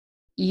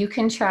you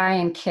can try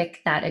and kick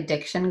that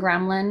addiction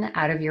gremlin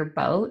out of your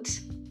boat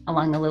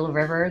along the little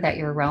river that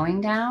you're rowing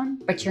down,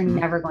 but you're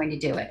never going to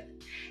do it.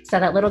 So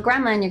that little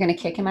gremlin, you're going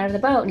to kick him out of the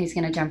boat and he's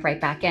going to jump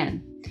right back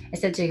in. I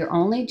said, so your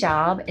only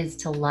job is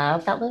to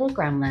love that little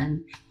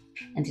gremlin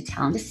and to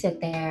tell him to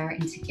sit there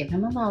and to give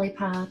him a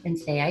lollipop and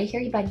say, I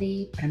hear you,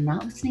 buddy, but I'm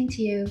not listening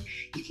to you.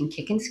 You can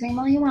kick and scream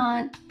all you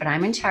want, but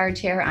I'm in charge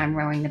here. I'm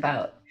rowing the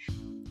boat.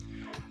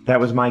 That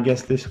was my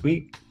guest this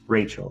week,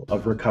 Rachel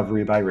of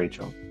Recovery by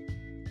Rachel.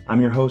 I'm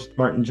your host,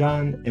 Martin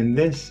John, and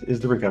this is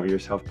the Recover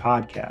Yourself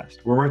podcast,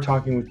 where we're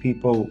talking with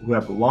people who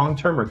have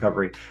long-term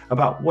recovery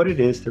about what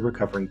it is they're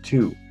recovering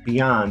to,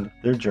 beyond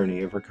their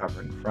journey of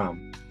recovering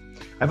from.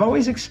 I've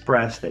always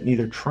expressed that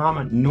neither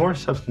trauma nor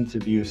substance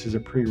abuse is a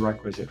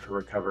prerequisite for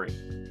recovery.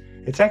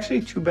 It's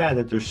actually too bad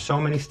that there's so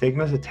many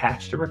stigmas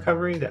attached to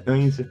recovery that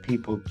millions of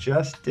people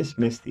just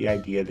dismiss the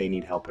idea they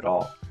need help at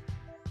all.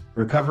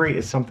 Recovery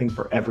is something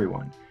for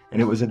everyone,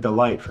 and it was a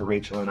delight for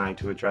Rachel and I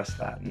to address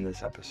that in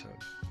this episode.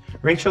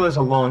 Rachel has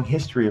a long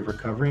history of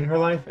recovery in her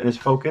life and is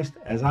focused,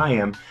 as I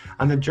am,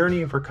 on the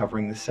journey of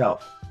recovering the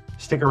self.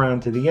 Stick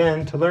around to the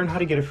end to learn how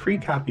to get a free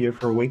copy of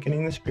her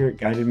Awakening the Spirit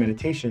guided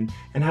meditation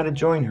and how to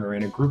join her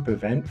in a group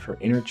event for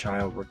inner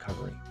child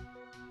recovery.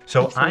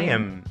 So Absolutely. I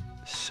am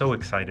so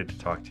excited to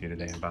talk to you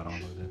today about all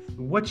of this.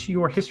 What's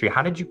your history?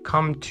 How did you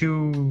come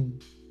to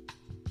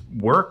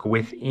work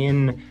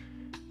within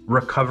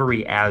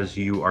recovery as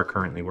you are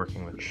currently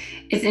working with?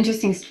 It's an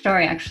interesting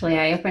story, actually.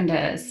 I opened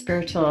a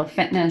spiritual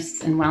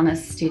fitness and wellness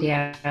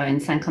studio in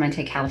San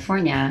Clemente,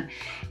 California,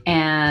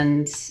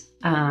 and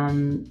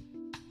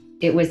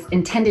it was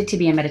intended to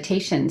be a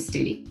meditation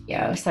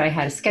studio. So I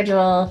had a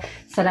schedule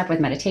set up with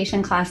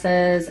meditation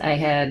classes. I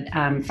had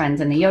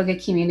friends in the yoga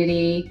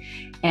community.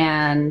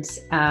 And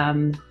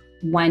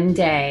one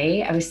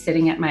day I was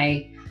sitting at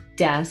my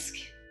desk,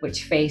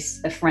 which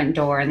faced the front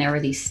door, and there were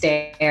these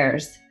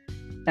stairs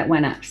that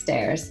went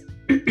upstairs.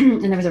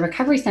 And there was a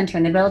recovery center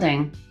in the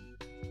building.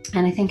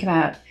 And I think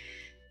about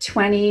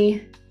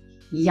 20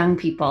 young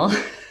people, a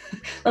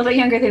little bit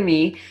younger than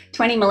me,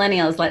 20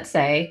 millennials, let's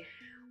say,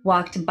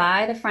 walked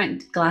by the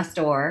front glass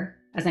door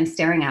as I'm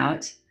staring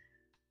out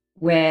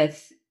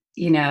with,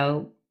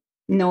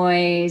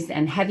 noise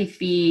and heavy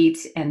feet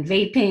and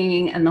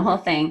vaping and the whole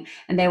thing.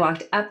 And they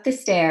walked up the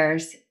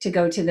stairs to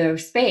go to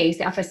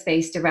the office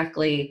space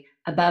directly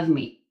above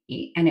me.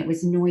 And it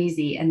was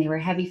noisy and they were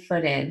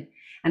heavy-footed.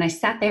 And I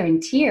sat there in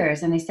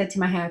tears and I said to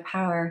my higher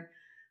power,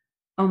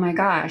 oh my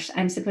gosh,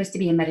 I'm supposed to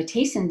be a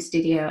meditation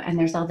studio and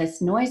there's all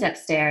this noise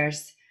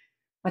upstairs.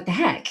 What the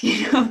heck?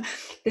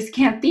 This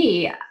can't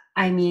be.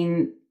 I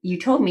mean, you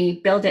told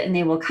me build it and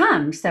they will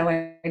come. So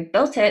I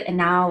built it and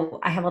now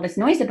I have all this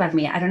noise above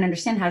me. I don't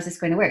understand. How is this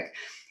going to work?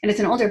 And it's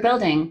an older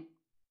building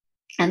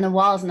and the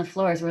walls and the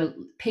floors were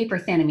paper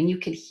thin. I mean, you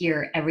could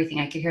hear everything.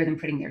 I could hear them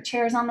putting their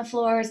chairs on the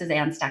floors as they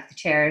unstacked the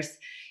chairs,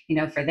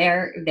 for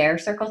their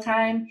circle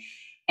time.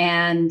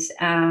 And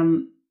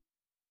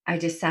I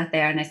just sat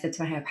there and I said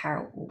to my higher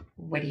power,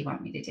 what do you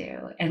want me to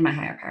do? And my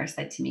higher power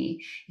said to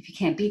me, if you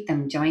can't beat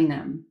them, join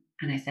them.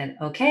 And I said,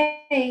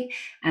 okay.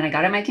 And I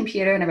got on my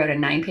computer and I wrote a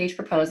 9-page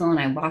proposal and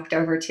I walked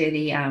over to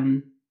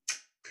the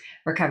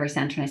recovery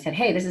center and I said,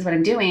 hey, this is what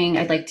I'm doing.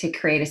 I'd like to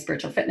create a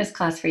spiritual fitness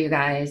class for you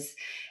guys.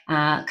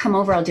 Come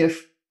over, I'll do a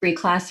free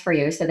class for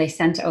you. So they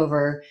sent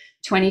over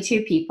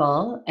 22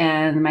 people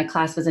and my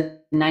class was a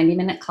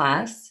 90-minute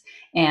class.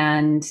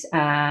 And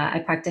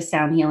I practiced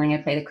sound healing.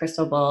 I play the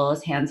crystal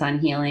bowls, hands-on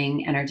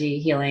healing, energy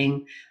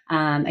healing.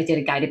 I did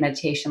a guided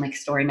meditation, like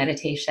story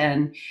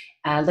meditation,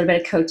 a little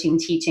bit of coaching,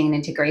 teaching, and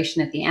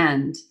integration at the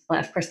end. Well,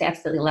 of course, they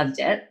absolutely loved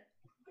it.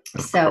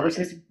 So,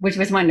 which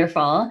was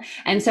wonderful.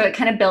 And so it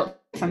kind of built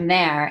from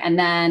there. And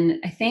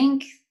then I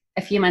think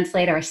a few months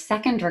later, a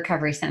second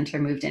recovery center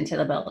moved into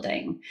the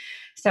building.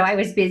 So I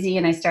was busy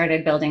and I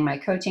started building my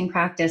coaching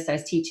practice. I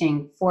was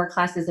teaching 4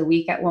 classes a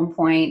week at one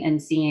point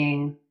and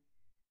seeing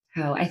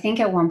I think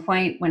at one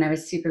point when I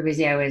was super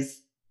busy, I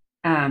was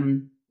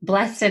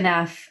blessed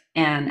enough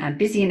and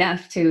busy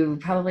enough to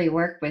probably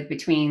work with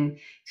between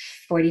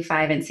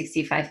 45 and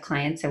 65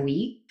 clients a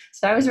week.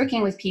 So I was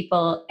working with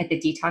people at the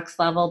detox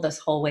level this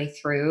whole way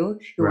through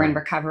who were in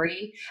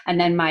recovery. And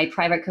then my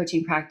private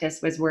coaching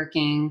practice was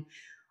working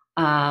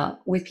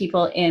with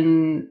people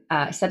in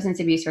substance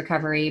abuse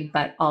recovery,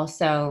 but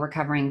also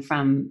recovering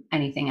from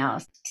anything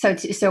else.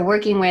 So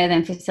working with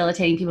and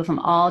facilitating people from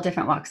all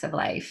different walks of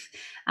life.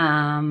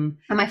 And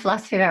my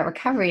philosophy about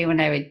recovery when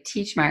I would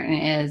teach, Martin,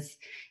 is,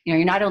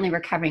 you're not only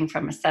recovering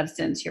from a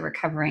substance, you're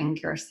recovering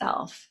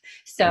yourself.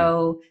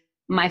 So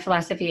my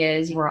philosophy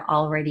is we're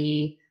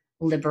already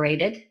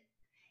liberated,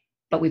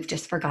 but we've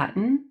just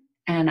forgotten.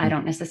 And I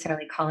don't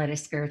necessarily call it a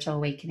spiritual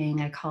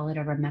awakening. I call it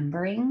a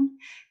remembering,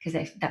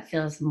 because that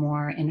feels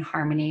more in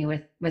harmony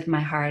with my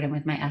heart and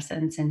with my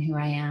essence and who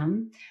I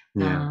am.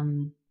 Yeah.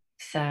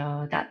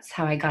 So that's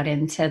how I got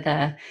into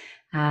the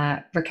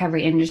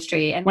recovery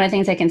industry. And one of the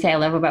things I can say I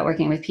love about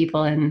working with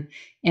people in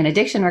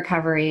addiction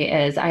recovery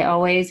is I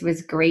always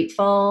was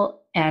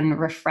grateful and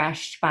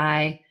refreshed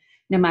by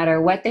no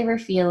matter what they were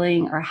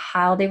feeling or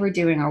how they were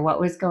doing or what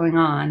was going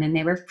on. And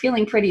they were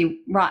feeling pretty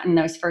rotten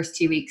those first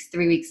 2 weeks,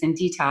 3 weeks in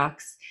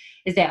detox,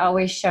 is they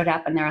always showed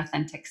up in their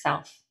authentic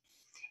self.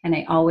 And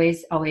I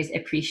always, always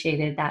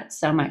appreciated that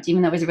so much,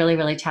 even though it was really,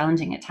 really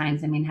challenging at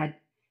times. I mean, had,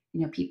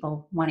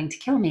 people wanting to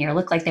kill me or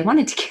look like they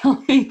wanted to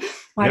kill me.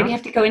 Why do we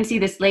have to go and see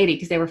this lady?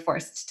 Because they were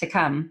forced to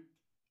come.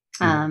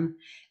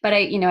 But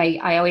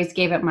I always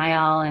gave it my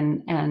all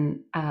and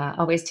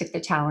always took the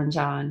challenge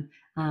on,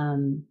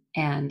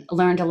 and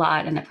learned a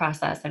lot in the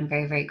process. I'm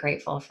very, very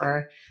grateful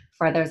for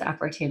those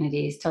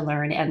opportunities to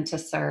learn and to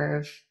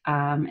serve,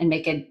 and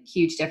make a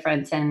huge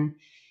difference in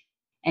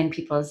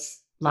people's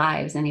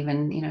lives, and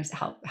even,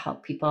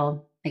 help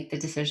people make the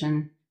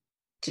decision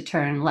to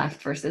turn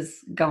left versus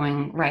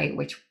going right,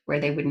 where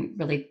they wouldn't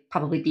really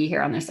probably be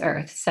here on this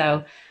earth.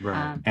 So,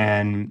 right.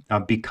 And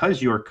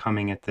because you're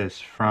coming at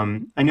this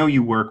from, I know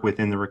you work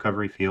within the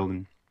recovery field,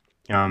 and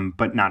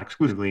but not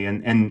exclusively,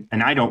 and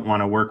I don't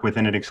want to work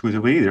within it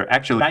exclusively either.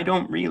 Actually, I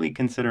don't really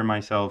consider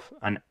myself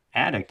an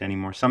addict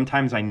anymore.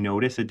 Sometimes I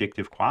notice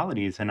addictive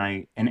qualities,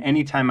 and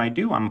anytime I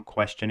do, I'm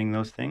questioning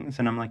those things,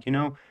 and I'm like,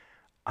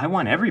 I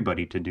want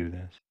everybody to do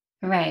this.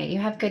 Right. You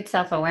have good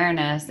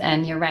self-awareness,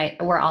 and you're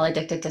right. We're all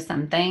addicted to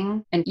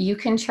something, and you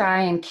can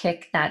try and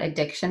kick that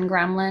addiction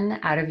gremlin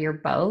out of your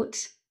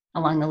boat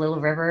along the little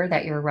river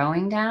that you're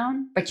rowing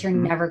down, but you're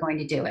never going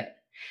to do it.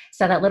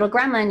 So that little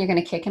gremlin, you're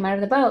going to kick him out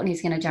of the boat and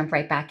he's going to jump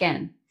right back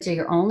in. So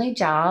your only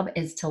job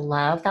is to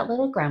love that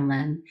little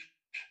gremlin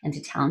and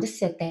to tell him to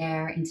sit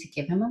there and to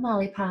give him a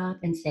lollipop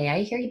and say,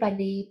 I hear you,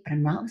 buddy, but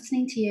I'm not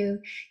listening to you.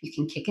 You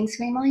can kick and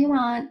scream all you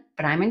want,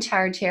 but I'm in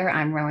charge here.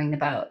 I'm rowing the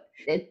boat.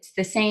 It's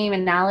the same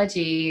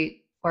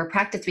analogy or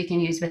practice we can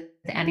use with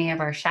any of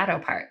our shadow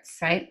parts,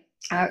 right?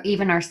 Or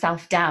even our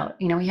self-doubt.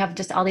 We have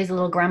just all these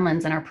little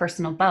gremlins in our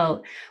personal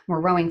boat. We're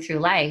rowing through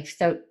life.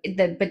 But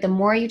the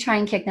more you try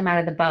and kick them out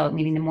of the boat,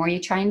 meaning the more you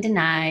try and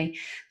deny,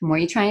 the more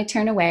you try and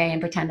turn away and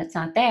pretend it's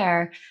not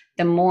there,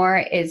 the more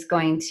is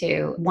going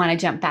to want to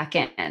jump back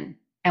in.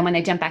 And when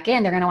they jump back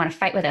in, they're going to want to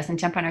fight with us and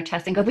jump on our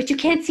chest and go, but you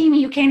can't see me.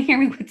 You can't hear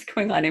me. What's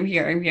going on? I'm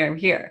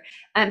here.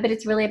 But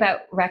it's really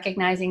about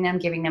recognizing them,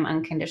 giving them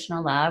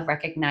unconditional love,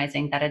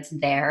 recognizing that it's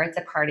there. It's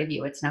a part of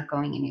you. It's not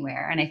going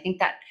anywhere. And I think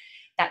that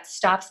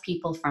stops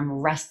people from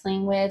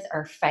wrestling with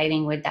or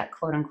fighting with that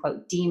quote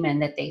unquote demon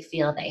that they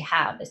feel they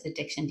have, this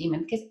addiction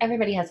demon, because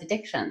everybody has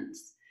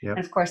addictions. Yep.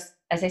 And of course,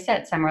 as I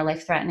said, some are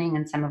life threatening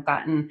and some have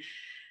gotten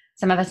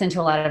some of us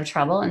into a lot of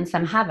trouble and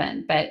some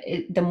haven't. But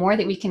the more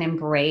that we can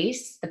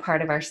embrace the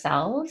part of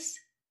ourselves,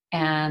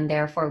 and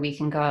therefore we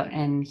can go out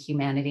in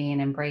humanity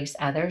and embrace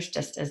others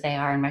just as they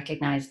are and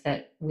recognize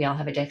that we all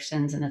have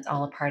addictions and it's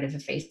all a part of the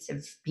face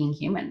of being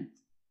human.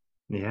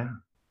 Yeah.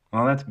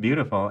 Well, that's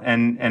beautiful.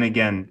 And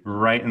again,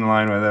 right in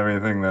line with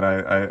everything that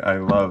I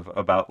love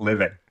about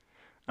living.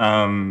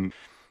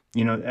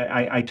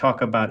 I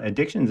talk about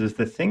addictions as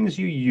the things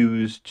you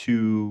use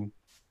to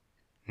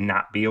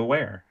not be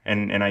aware.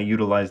 And I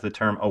utilize the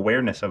term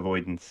awareness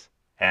avoidance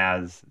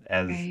as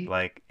right.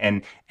 Like,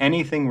 and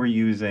anything we're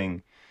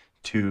using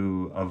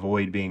to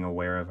avoid being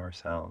aware of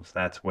ourselves,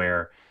 that's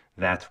where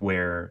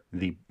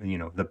the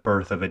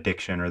birth of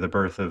addiction or the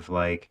birth of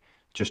like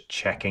just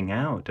checking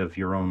out of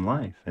your own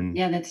life. And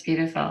yeah, that's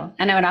beautiful.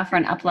 And I would offer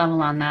an up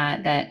level on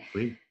that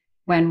Please.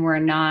 When we're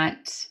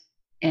not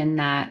in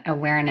that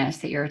awareness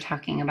that you're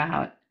talking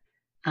about,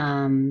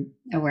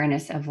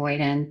 awareness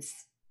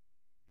avoidance,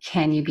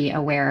 can you be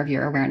aware of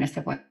your awareness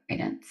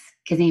avoidance?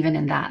 Because even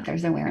in that,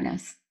 there's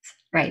awareness,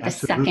 right?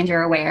 Absolutely. The second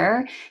you're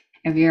aware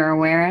of your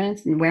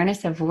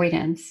awareness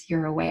avoidance,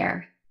 you're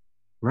aware.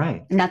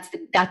 Right. And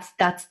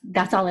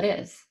that's all it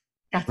is.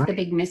 That's right. The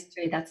big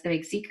mystery. That's the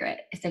big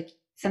secret. It's like,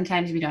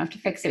 sometimes we don't have to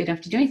fix it. We don't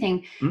have to do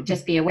anything. Mm-hmm.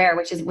 Just be aware,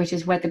 which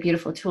is what the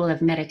beautiful tool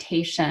of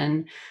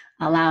meditation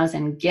allows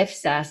and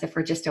gifts us. If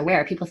we're just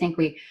aware, people think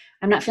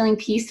I'm not feeling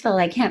peaceful.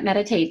 I can't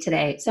meditate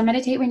today. So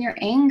meditate when you're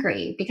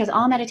angry, because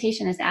all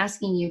meditation is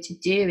asking you to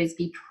do is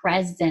be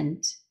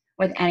present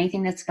with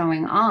anything that's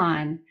going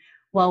on.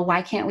 Well,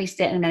 why can't we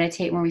sit and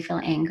meditate when we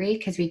feel angry?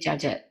 Because we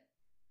judge it.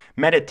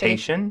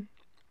 Meditation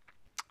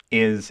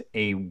is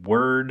a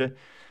word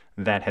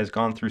that has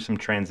gone through some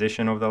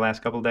transition over the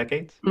last couple of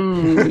decades.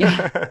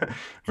 Yeah.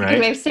 Right? Good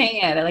way of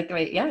saying it. I like the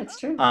way, yeah, it's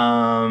true.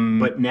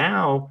 But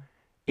now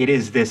it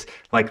is this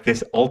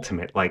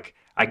ultimate, like,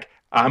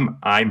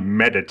 I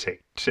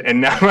meditate.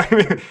 And now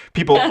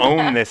people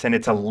own this, and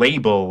it's a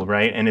label,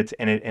 right? And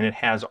it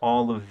has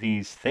all of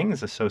these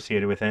things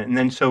associated with it. And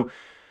then so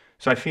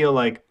I feel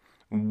like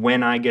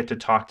when I get to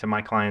talk to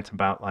my clients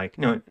about like,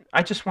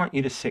 I just want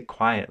you to sit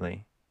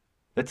quietly.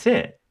 That's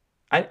it.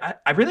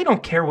 I really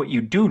don't care what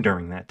you do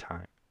during that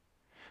time.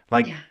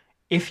 Like, yeah.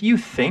 If you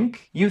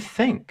think, you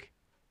think.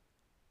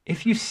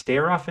 If you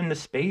stare off into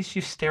space,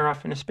 you stare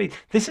off into space.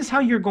 This is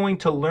how you're going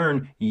to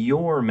learn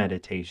your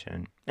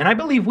meditation. And I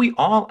believe we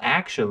all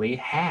actually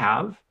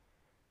have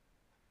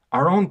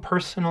our own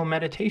personal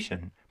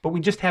meditation, but we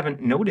just haven't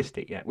noticed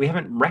it yet. We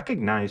haven't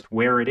recognized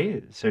where it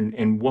is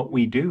and what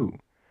we do.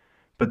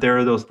 But there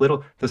are those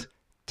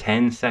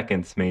 10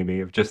 seconds maybe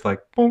of just like,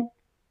 boom,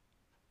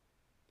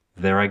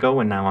 there I go,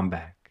 and now I'm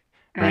back.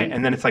 Right. Right.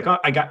 And then it's like, oh,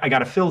 I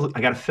gotta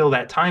fill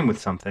that time with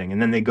something.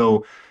 And then they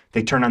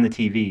turn on the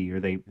TV, or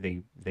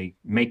they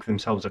make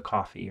themselves a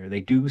coffee, or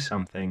they do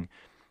something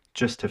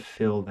just to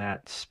fill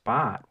that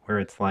spot where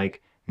it's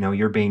like, no,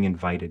 you're being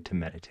invited to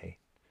meditate.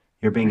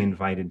 You're being Right.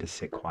 invited to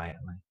sit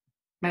quietly.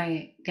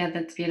 Right. Yeah,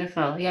 that's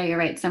beautiful. Yeah, you're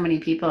right. So many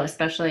people,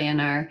 especially in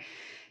our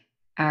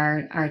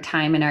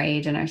time and our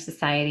age and our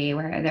society,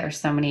 where there are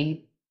so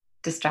many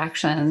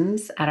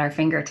distractions at our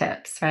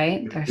fingertips,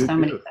 right? There's Do, so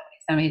many, do. so many,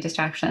 so many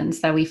distractions.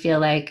 So we feel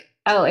like,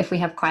 oh, if we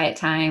have quiet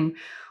time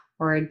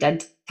or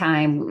dead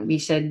time, we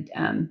should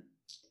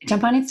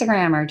jump on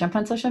Instagram or jump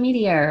on social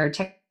media or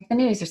check the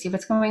news or see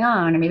what's going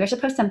on, or maybe I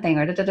should post something,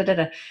 or da da da da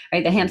da.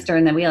 Right? The hamster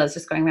in the wheel is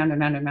just going round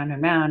and round and round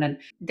and round. And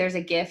there's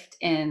a gift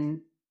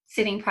in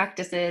sitting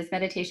practices,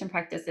 meditation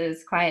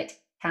practices, quiet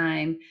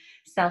time,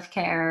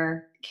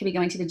 self-care. Could be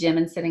going to the gym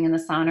and sitting in the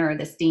sauna or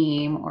the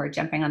steam, or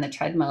jumping on the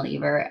treadmill,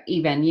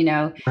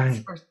 even,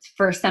 Right.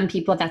 for some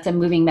people that's a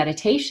moving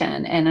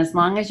meditation. And as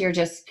long as you're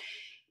just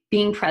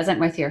being present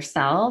with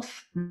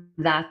yourself,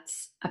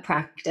 that's a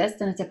practice,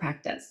 and it's a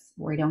practice.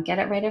 We don't get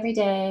it right every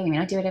day. We may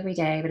not do it every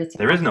day, but it's a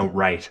There is no practice.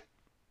 right.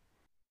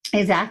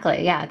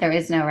 Exactly. Yeah, there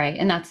is no right.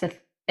 And that's the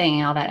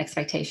thing, all that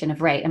expectation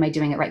of right. Am I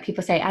doing it right?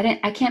 People say,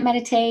 I can't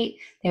meditate.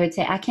 They would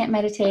say, I can't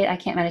meditate. I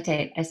can't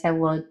meditate. I said,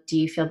 well, do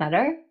you feel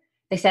better?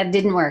 They said it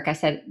didn't work. I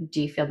said,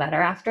 do you feel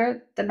better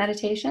after the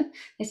meditation?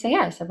 They say,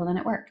 yeah. I said, well, then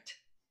it worked.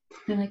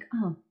 They're like,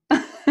 oh,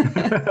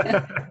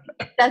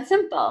 that's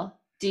simple.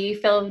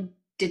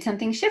 Did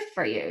something shift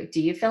for you?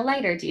 Do you feel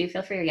lighter? Do you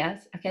feel freer?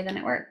 Yes. Okay, then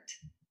it worked.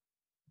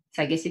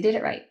 So I guess you did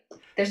it right.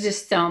 There's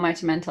just so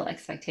much mental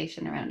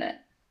expectation around it.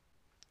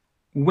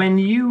 When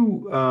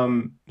you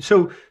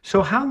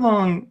so how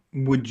long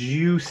would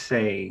you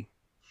say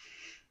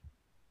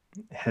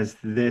has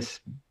this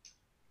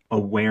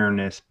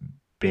awareness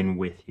been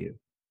with you?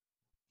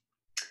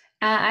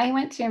 I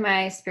went through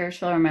my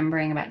spiritual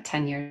remembering about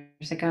 10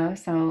 years ago,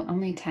 so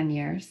only 10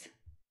 years.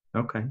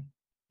 Okay.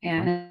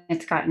 And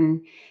it's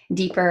gotten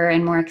deeper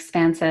and more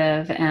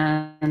expansive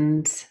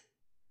and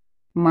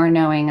more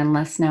knowing and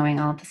less knowing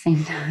all at the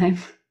same time.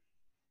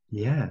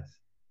 Yes.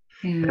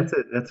 Yeah.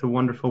 That's a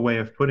wonderful way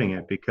of putting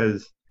it,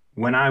 because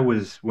when I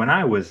was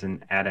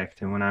an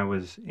addict and when I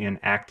was in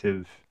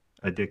active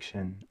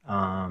addiction,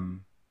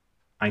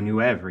 I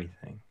knew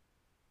everything.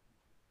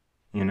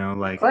 Of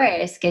Like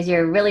course, because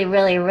you're really,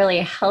 really, really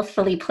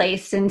healthfully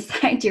placed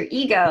inside your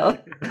ego.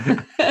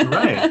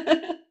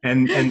 right.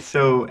 And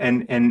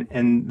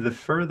the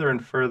further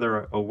and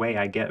further away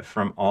I get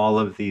from all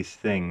of these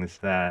things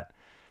that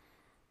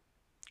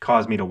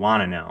cause me to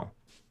want to know,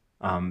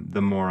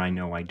 the more I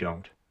know I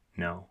don't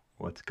know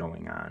what's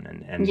going on,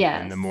 and the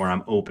Yes, more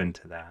I'm open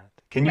to that.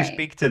 Can you right.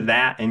 speak to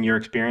that and your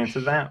experience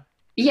of that?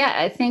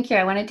 Yeah, thank you.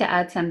 I wanted to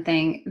add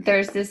something.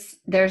 There's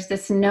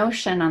this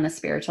notion on the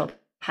spiritual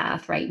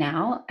path right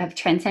now of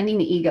transcending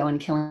the ego and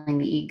killing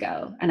the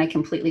ego, and I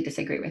completely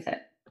disagree with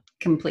it.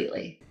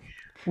 Completely.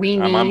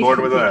 We I'm on need board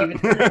with thank you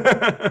for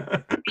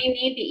that. that. We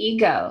need the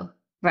ego,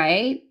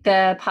 right?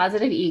 The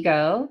positive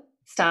ego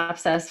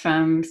stops us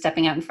from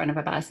stepping out in front of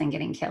a bus and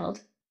getting killed,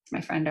 as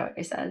my friend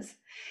always says.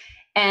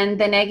 And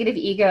the negative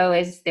ego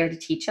is there to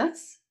teach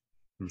us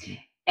Mhm.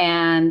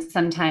 and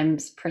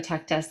sometimes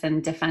protect us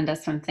and defend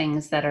us from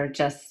things that are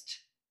just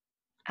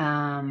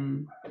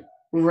um,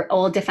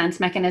 old defense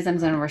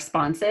mechanisms and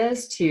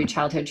responses to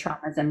childhood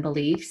traumas and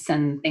beliefs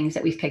and things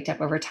that we've picked up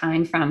over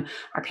time from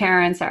our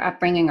parents, our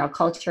upbringing, our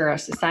culture, our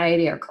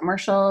society, our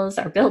commercials,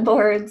 our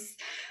billboards,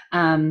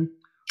 um,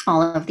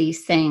 all of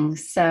these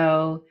things.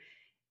 So,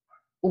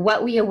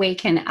 what we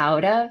awaken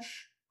out of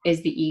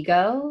is the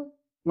ego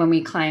when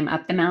we climb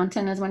up the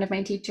mountain, as one of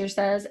my teachers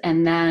says.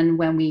 And then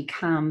when we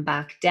come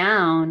back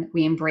down,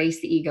 we embrace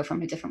the ego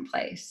from a different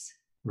place.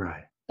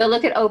 Right. So,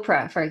 look at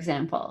Oprah, for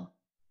example.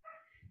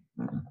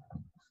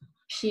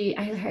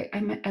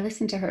 I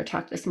listened to her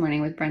talk this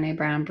morning with Brené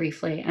Brown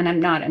briefly, and I'm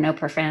not an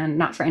Oprah fan,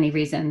 not for any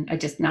reason. I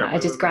just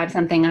grabbed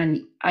something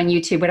on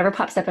YouTube, whatever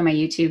pops up in my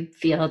YouTube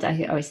field.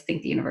 I always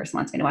think the universe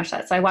wants me to watch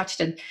that. So I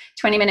watched a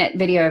 20-minute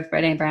video of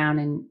Brené Brown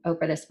and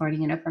Oprah this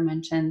morning, and Oprah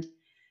mentioned,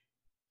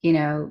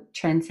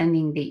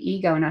 transcending the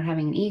ego and not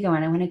having an ego.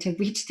 And I wanted to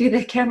reach through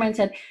the camera and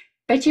said,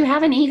 but you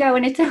have an ego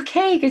and it's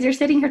okay because you're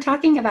sitting here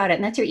talking about it.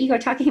 And that's your ego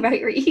talking about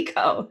your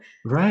ego.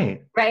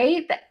 Right.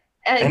 Right?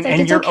 It's like,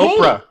 And it's you're okay.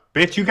 Oprah,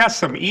 bitch. You got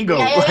some ego.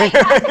 Yeah, you have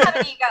to have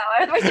an ego,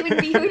 otherwise you wouldn't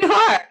be who you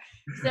are.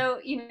 So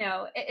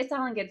it's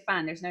all in good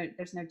fun. There's no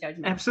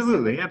judgment.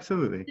 Absolutely.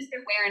 Just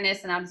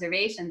awareness and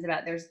observations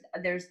about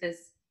there's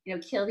this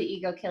kill the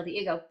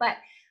ego. But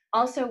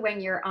also when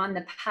you're on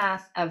the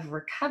path of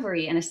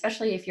recovery, and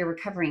especially if you're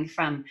recovering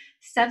from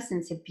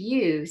substance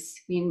abuse,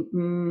 we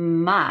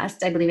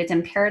must, I believe it's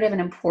imperative and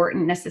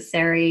important,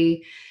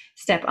 necessary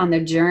step on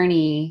the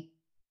journey,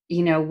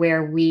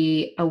 where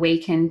we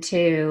awaken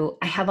to,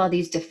 I have all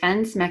these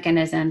defense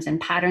mechanisms and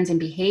patterns and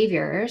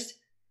behaviors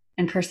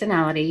and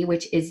personality,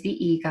 which is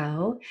the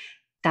ego,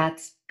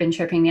 that's been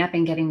tripping me up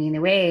and getting me in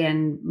the way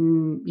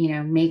and,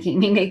 making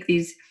me make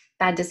these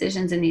bad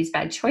decisions and these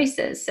bad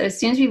choices. So as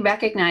soon as we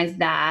recognize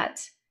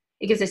that,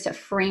 it gives us a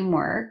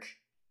framework,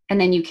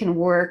 and then you can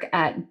work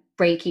at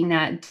breaking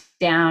that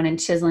down and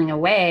chiseling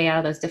away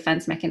all those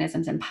defense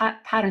mechanisms and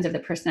patterns of the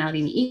personality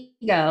and the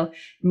ego,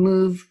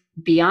 move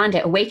beyond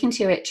it, awaken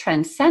to it,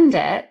 transcend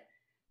it,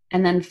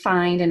 and then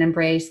find and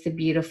embrace the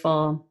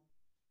beautiful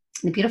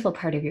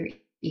part of your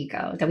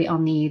ego that we all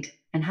need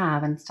and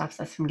have, and stops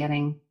us from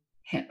getting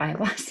hit by a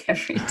bus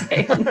every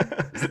day on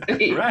the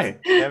street. Right.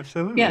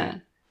 Absolutely. Yeah.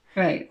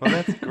 Right. Well,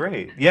 that's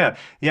great. Yeah.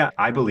 Yeah.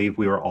 I believe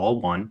we are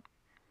all one,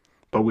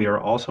 but we are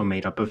also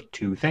made up of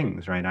two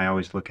things, right? I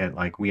always look at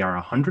like we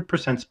are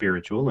 100%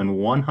 spiritual and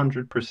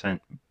 100%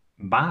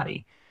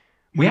 body.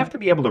 We have to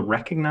be able to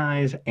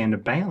recognize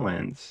and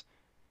balance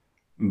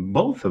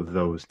both of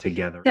those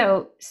together.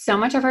 So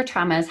much of our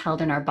trauma is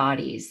held in our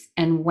bodies.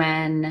 And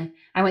when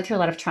I went through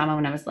a lot of trauma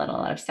when I was little, a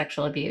lot of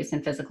sexual abuse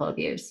and physical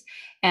abuse.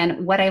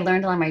 And what I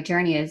learned along my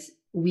journey is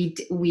we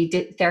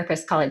did,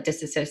 therapists call it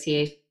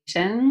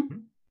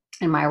disassociation.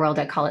 In my world,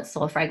 I call it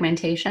soul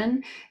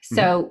fragmentation.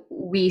 So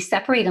we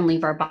separate and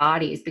leave our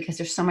bodies because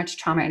there's so much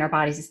trauma in our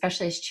bodies,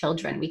 especially as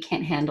children. We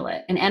can't handle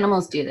it. And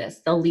animals do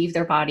this. They'll leave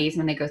their bodies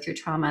when they go through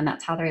trauma, and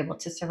that's how they're able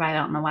to survive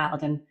out in the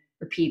wild and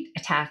repeat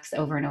attacks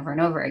over and over and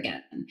over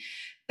again.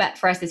 But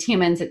for us as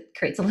humans, it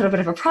creates a little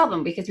bit of a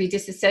problem because we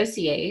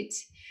disassociate,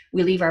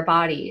 we leave our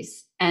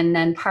bodies. And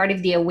then part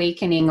of the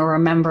awakening or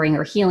remembering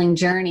or healing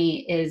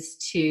journey is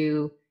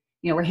to,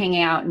 we're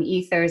hanging out in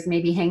ethers,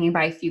 maybe hanging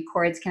by a few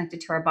cords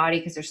connected to our body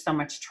because there's so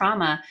much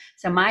trauma.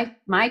 So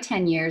my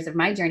 10 years of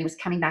my journey was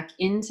coming back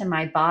into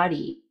my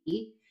body,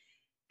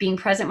 being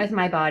present with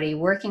my body,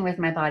 working with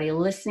my body,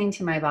 listening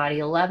to my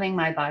body, loving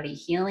my body,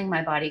 healing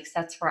my body, because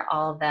that's where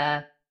all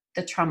the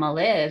trauma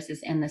lives,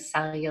 is in the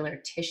cellular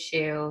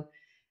tissue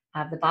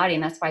of the body.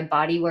 And that's why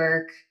body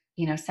work,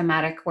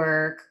 somatic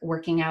work,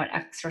 working out,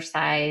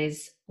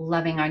 exercise,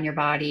 loving on your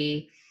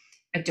body,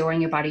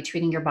 adoring your body,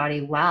 treating your body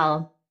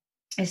well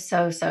is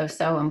so, so,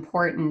 so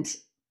important.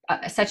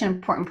 Such an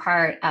important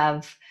part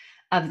of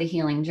the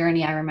healing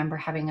journey. I remember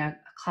having a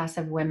class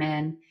of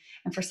women,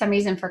 and for some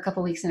reason, for a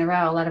couple of weeks in a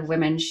row, a lot of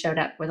women showed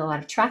up with a lot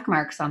of track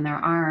marks on their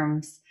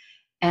arms,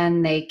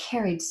 and they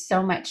carried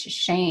so much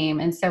shame.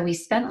 And so we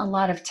spent a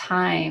lot of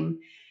time.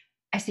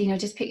 I said,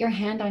 just put your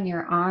hand on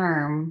your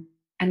arm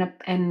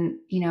and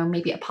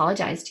maybe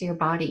apologize to your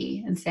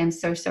body and say, I'm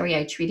so sorry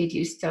I treated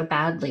you so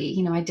badly.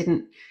 I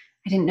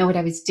didn't know what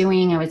I was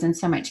doing. I was in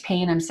so much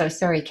pain. I'm so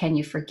sorry. Can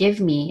you forgive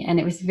me? And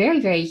it was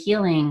very, very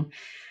healing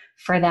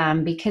for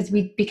them because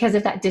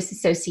of that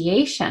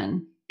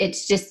disassociation.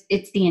 It's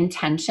the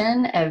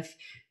intention of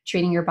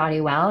treating your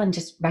body well and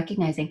just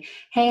recognizing,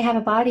 hey, I have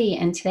a body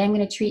and today I'm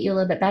going to treat you a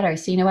little bit better.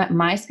 So you know what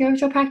my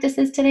spiritual practice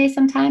is today?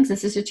 Sometimes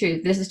this is the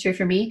truth. This is true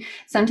for me.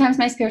 Sometimes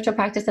my spiritual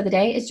practice of the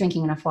day is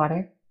drinking enough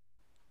water.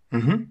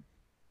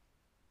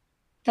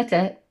 That's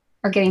it.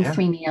 Or getting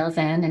 3 meals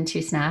in and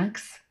 2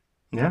 snacks.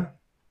 Yeah.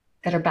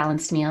 That are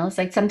balanced meals.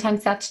 Like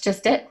sometimes that's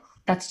just it.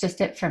 That's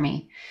just it for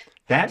me.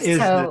 That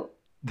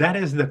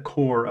is the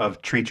core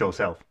of treat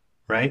yourself,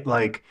 right?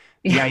 Like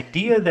the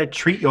idea that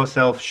treat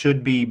yourself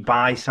should be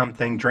buy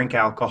something, drink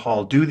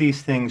alcohol, do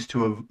these things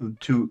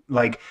to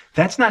like,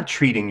 that's not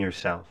treating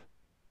yourself.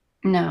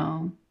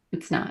 No,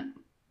 it's not.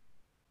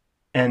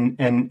 And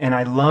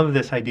I love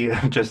this idea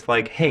of just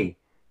like, hey,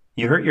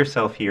 you hurt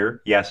yourself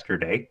here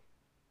yesterday.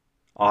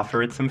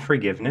 Offer it some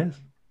forgiveness.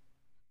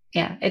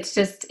 Yeah, it's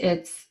just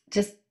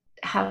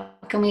how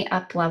can we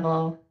up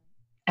level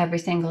every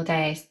single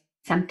day?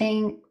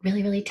 Something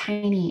really, really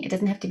tiny. It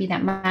doesn't have to be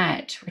that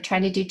much. We're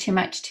trying to do too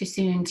much, too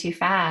soon, too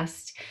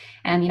fast.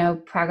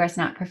 And, progress,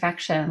 not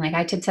perfection. Like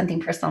I did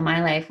something personal in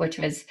my life, which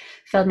was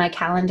filled my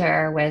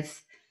calendar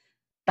with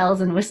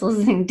bells and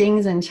whistles and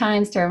dings and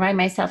chimes to remind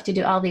myself to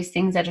do all these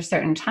things at a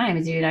certain time.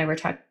 As you and I were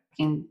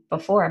talking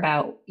before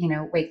about,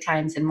 wake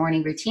times and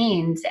morning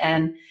routines.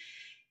 And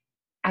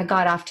I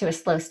got off to a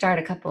slow start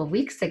a couple of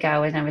weeks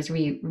ago, and I was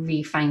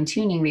fine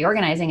tuning,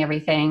 reorganizing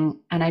everything.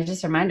 And I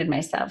just reminded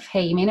myself,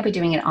 hey, you may not be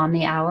doing it on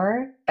the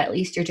hour, but at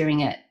least you're doing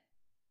it.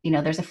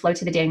 There's a flow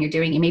to the day and you're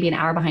doing it maybe an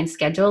hour behind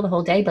schedule the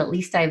whole day, but at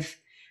least I've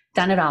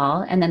done it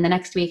all. And then the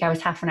next week I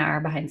was half an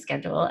hour behind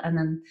schedule. And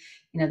then,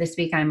 this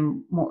week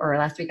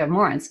last week I'm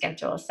more on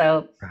schedule.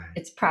 So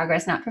It's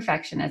progress, not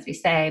perfection, as we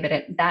say,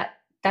 but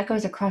that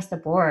goes across the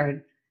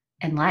board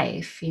in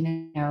life,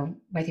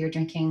 whether you're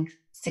drinking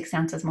 6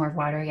 ounces more of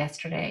water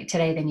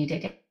today than you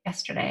did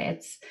yesterday.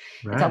 It's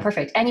all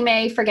perfect. And you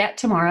may forget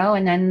tomorrow,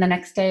 and then the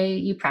next day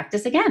you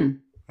practice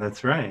again.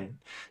 That's right.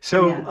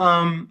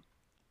 So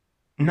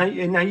now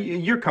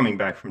you're coming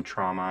back from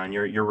trauma, and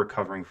you're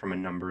recovering from a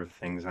number of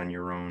things on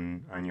your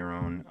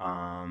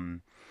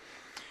own.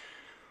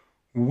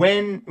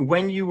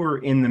 When you were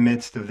in the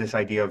midst of this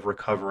idea of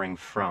recovering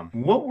from,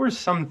 what were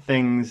some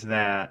things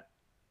that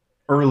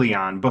early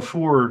on,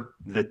 before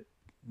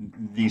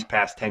these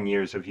past 10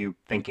 years of you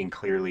thinking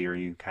clearly, or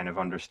you kind of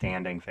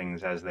understanding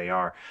things as they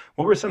are,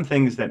 what were some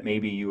things that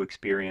maybe you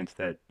experienced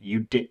that you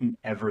didn't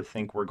ever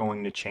think were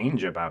going to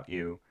change about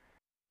you?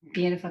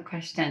 Beautiful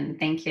question.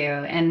 Thank you.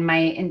 And my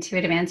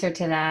intuitive answer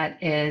to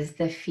that is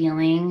the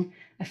feeling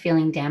of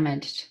feeling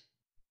damaged.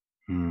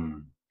 Hmm.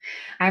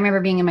 I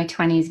remember being in my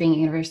 20s, being at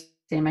University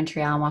of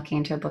Montreal, walking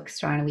into a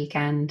bookstore on a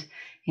weekend.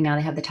 They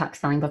have the top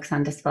selling books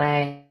on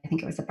display. I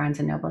think it was the Barnes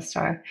and Noble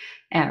store,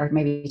 or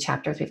maybe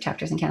Chapters. We have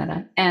Chapters in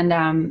Canada. And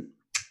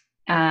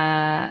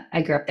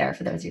I grew up there,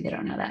 for those of you that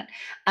don't know that.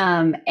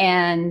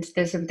 And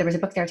there was a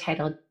book there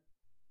titled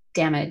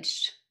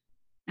Damaged,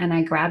 and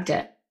I grabbed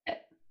it.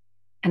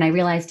 And I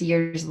realized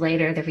years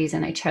later the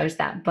reason I chose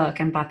that book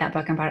and bought that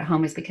book and brought it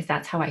home is because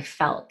that's how I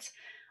felt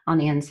on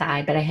the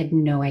inside. But I had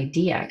no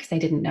idea because I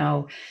didn't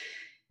know,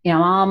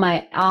 all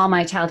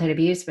my childhood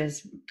abuse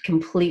was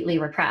completely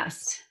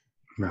repressed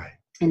Right.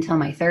 until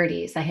my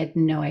 30s. I had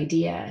no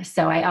idea.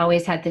 So I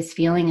always had this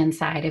feeling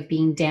inside of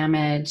being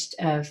damaged,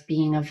 of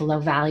being of low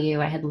value.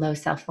 I had low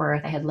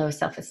self-worth. I had low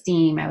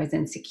self-esteem. I was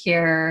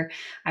insecure.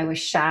 I was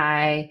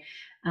shy.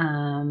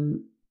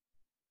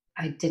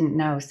 I didn't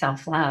know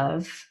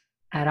self-love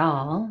at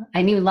all.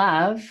 I knew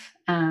love,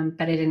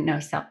 but I didn't know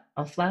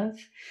self-love.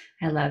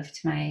 I loved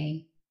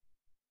my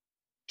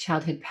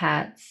childhood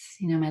pets,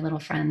 my little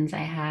friends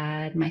I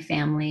had, my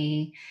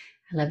family.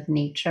 I loved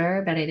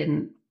nature, but I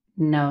didn't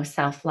know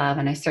self-love.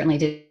 And I certainly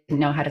didn't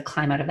know how to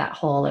climb out of that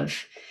hole of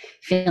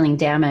feeling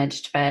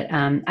damaged. But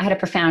I had a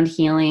profound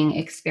healing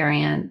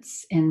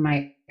experience in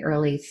my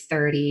early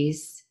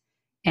 30s.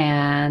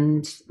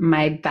 And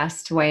my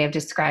best way of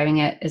describing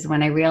it is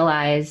when I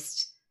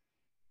realized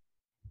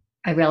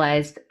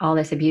all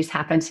this abuse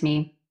happened to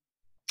me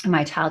in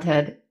my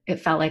childhood. It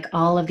felt like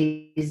all of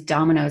these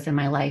dominoes in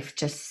my life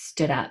just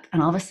stood up.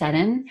 And all of a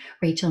sudden,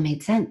 Rachel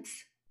made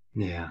sense.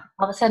 Yeah.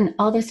 All of a sudden,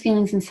 all those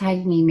feelings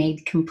inside me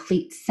made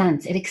complete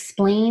sense. It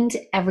explained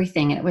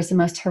everything. And it was the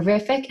most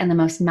horrific and the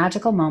most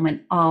magical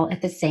moment all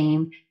at the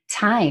same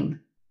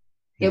time.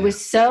 It Yeah.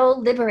 was so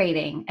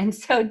liberating and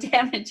so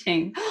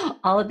damaging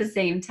all at the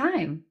same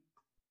time.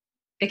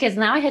 Because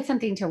now I had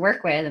something to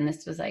work with. And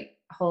this was like,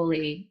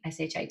 holy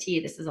shit,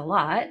 this is a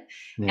lot.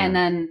 Yeah. And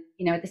then,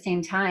 at the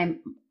same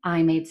time,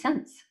 I made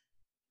sense.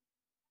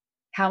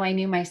 How I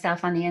knew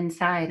myself on the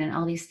inside and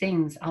all these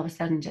things all of a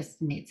sudden just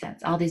made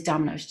sense. All these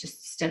dominoes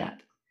just stood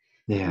up.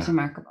 It was Yeah.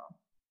 remarkable.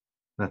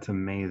 That's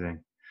amazing.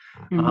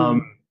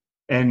 Mm-hmm.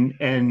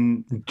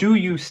 And do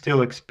you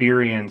still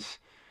experience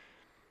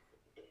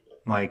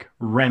like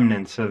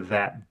remnants of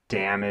that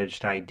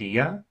damaged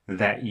idea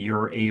that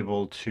you're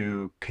able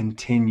to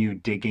continue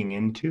digging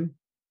into?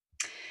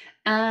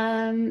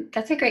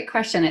 That's a great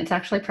question. It's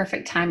actually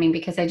perfect timing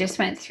because I just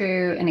went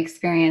through an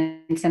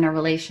experience in a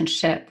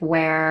relationship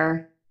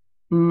where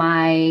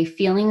my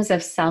feelings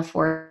of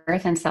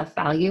self-worth and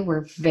self-value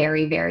were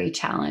very, very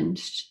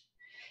challenged.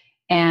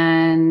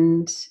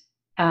 And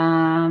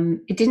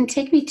it didn't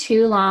take me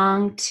too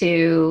long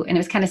and it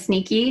was kind of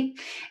sneaky,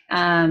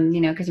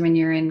 because when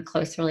you're in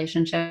close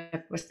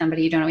relationship with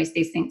somebody, you don't always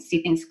see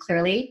things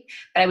clearly.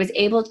 But I was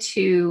able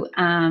to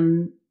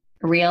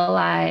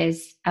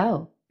realize,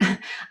 oh,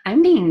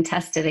 I'm being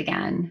tested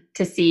again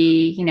to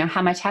see,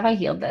 how much have I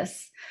healed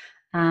this?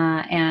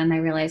 And I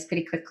realized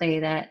pretty quickly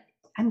that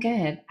I'm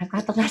good. I've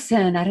got the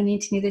lesson. I don't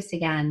need to do this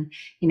again.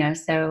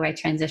 So I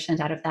transitioned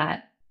out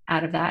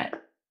of that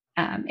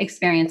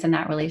experience in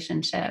that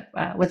relationship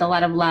with a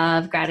lot of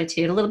love,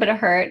 gratitude, a little bit of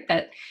hurt,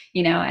 but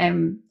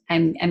I'm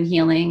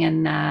healing.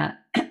 And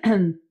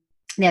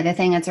the other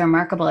thing that's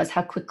remarkable is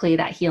how quickly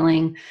that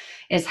healing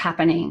is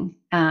happening.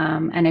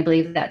 And I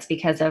believe that's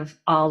because of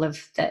all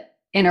of the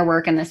inner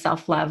work and the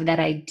self-love that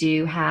I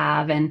do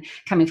have, and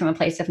coming from a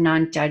place of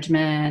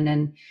non-judgment,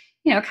 and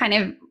kind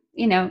of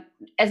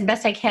as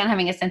best I can,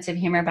 having a sense of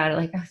humor about it,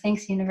 like, oh,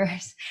 thanks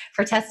universe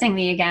for testing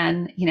me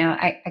again.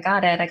 I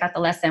got it. I got the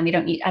lesson. I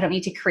don't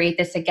need to create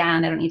this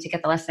again. I don't need to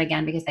get the lesson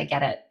again because I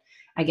get it.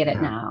 I get it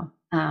now.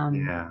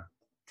 Yeah.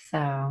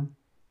 So.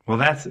 Well,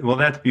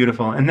 that's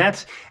beautiful. And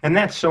that's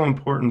so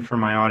important for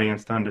my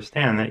audience to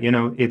understand that,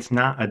 it's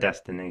not a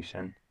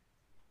destination.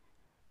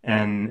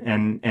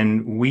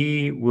 And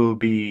we will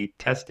be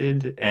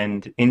tested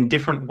and in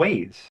different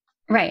ways.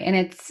 Right. And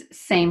it's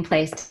same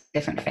place,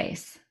 different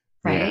face.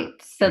 Right. Yeah.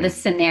 So the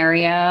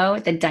scenario,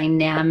 the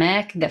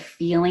dynamic, the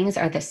feelings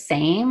are the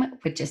same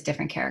with just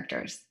different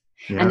characters.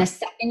 Yeah. And the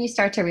second you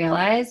start to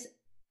realize,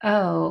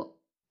 oh,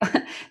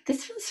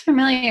 this feels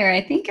familiar.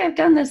 I think I've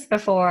done this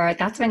before.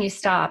 That's when you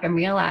stop and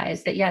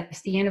realize that,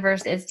 yes, the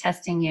universe is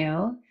testing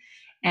you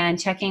and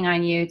checking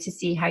on you to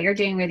see how you're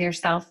doing with your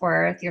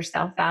self-worth, your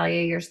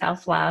self-value, your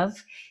self-love.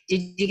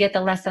 Did you get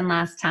the lesson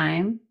last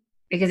time?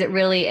 Because it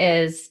really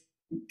is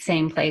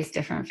same place,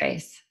 different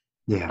face.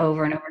 Yeah.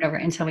 Over and over and over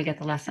until we get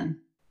the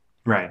lesson.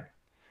 Right.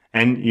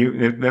 And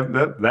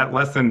that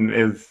lesson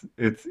is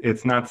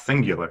it's not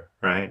singular,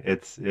 right?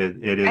 It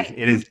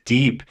is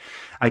deep.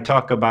 I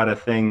talk about a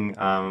thing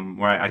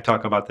where I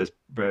talk about this,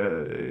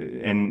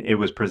 and it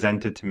was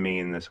presented to me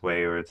in this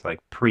way, where it's like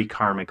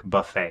pre-karmic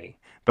buffet.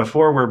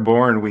 Before we're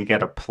born, we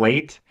get a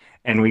plate,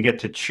 and we get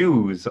to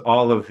choose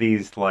all of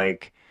these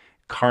like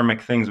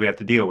karmic things we have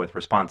to deal with,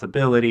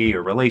 responsibility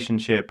or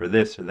relationship or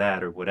this or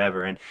that or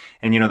whatever. And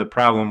the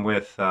problem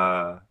with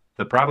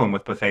The problem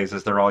with buffets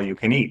is they're all you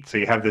can eat. So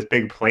you have this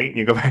big plate and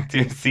you go back to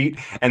your seat,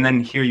 and then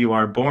here you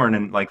are born,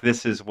 and like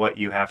this is what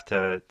you have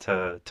to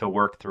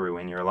work through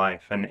in your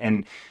life.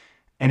 And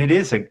it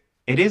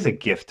is a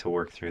gift to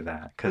work through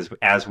that, because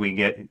as we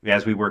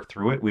work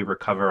through it, we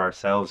recover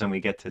ourselves and we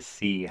get to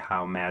see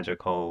how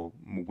magical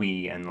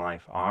we and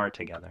life are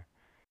together.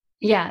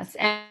 Yes.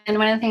 And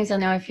one of the things you'll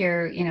know if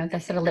you're, the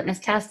sort of litmus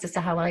test as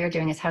to how well you're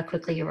doing is how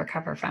quickly you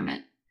recover from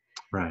it.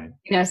 Right.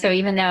 So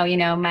even though,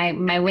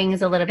 my wing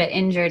is a little bit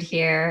injured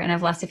here and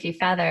I've lost a few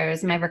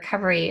feathers, my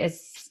recovery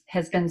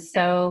has been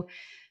so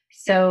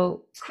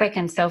quick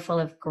and so full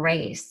of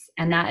grace.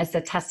 And that is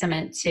a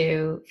testament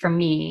to, for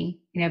me,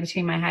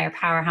 between my higher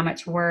power, how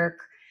much work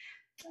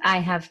I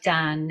have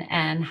done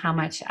and how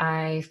much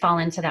I fall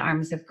into the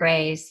arms of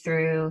grace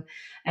through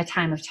a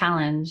time of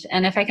challenge.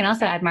 And if I can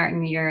also add,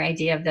 Martin, your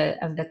idea of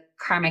the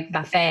karmic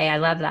buffet, I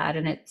love that.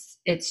 And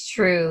it's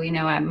true.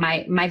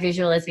 My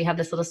visual is we have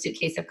this little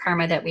suitcase of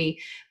karma that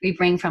we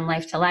bring from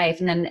life to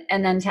life. And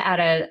then to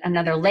add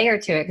another layer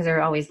to it, because there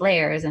are always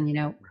layers.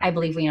 And, I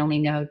believe we only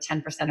know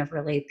 10% of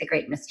really the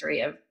great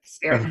mystery of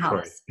spirit and how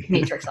this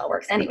matrix all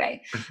works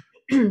anyway.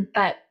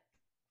 But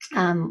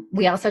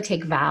we also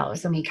take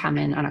vows when we come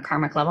in on a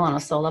karmic level, on a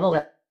soul level. We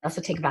also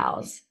take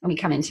vows when we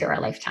come into our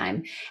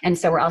lifetime. And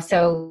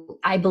so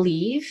I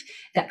believe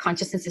that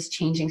consciousness is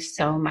changing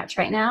so much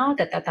right now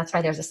that's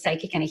why there's a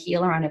psychic and a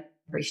healer on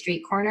every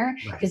street corner,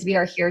 because we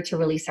are here to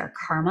release our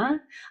karma.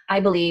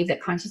 I believe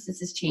that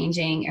consciousness is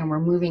changing and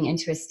we're moving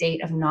into a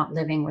state of not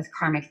living with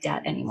karmic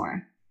debt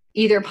anymore,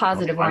 either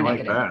positive or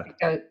negative.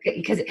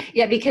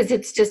 Because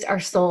it's just our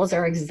souls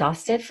are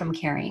exhausted from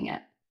carrying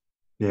it.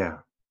 Yeah.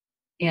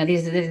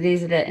 These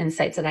are the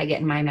insights that I get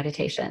in my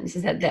meditations,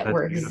 is that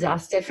we're beautiful.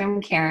 Exhausted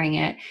from carrying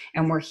it,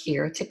 and we're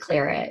here to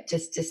clear it,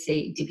 just to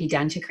be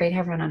done to create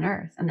heaven on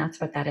earth. And that's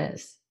what that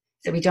is.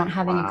 So we don't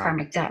have any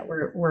karmic debt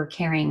we're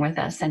carrying with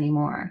us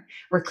anymore.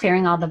 We're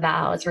clearing all the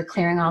vows. We're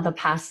clearing all the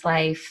past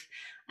life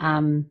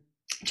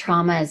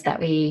traumas that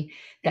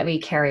we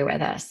carry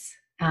with us.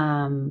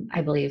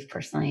 I believe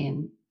personally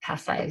in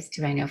past lives.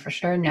 Do I know for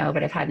sure? No,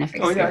 but I've had enough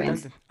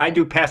experience. I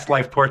do past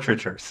life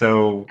portraiture.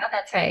 So. Oh,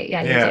 that's right.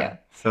 Yeah, you do.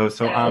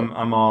 So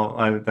I'm all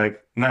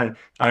like, not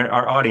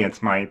our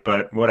audience might,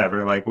 but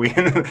whatever. Like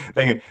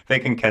they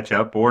can catch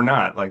up or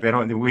not. Like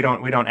we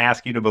don't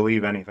ask you to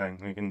believe anything.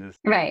 We can just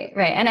right.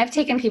 And I've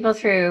taken people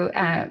through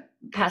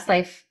past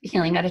life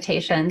healing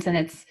meditations, and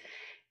it's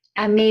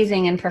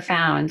amazing and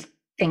profound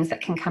things that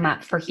can come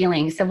up for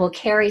healing. So we'll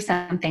carry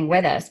something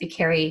with us. We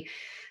carry,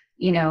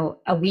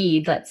 a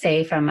weed, let's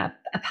say, from a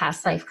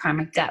past life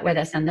karmic debt with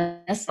us in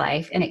this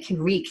life, and it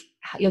can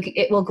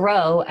it will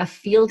grow a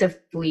field of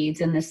weeds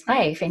in this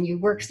life. And you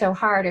work so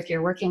hard if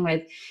you're working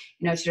with,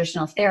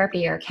 traditional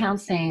therapy or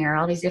counseling or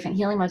all these different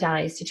healing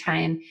modalities to try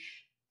and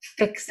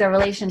fix a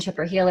relationship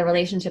or heal a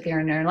relationship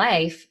in your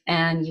life.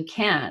 And you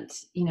can't,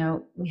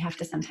 we have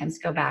to sometimes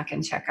go back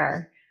and check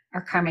our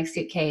karmic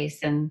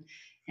suitcase and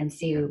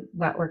see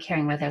what we're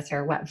carrying with us,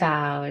 or what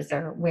vows,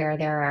 or where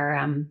there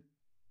are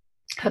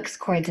hooks,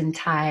 cords, and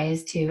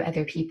ties to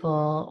other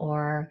people,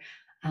 or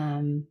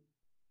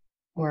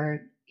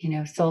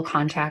soul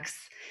contracts,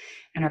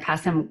 and our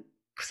past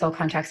soul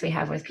contracts we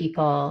have with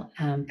people.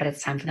 But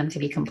it's time for them to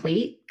be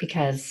complete,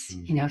 because,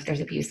 if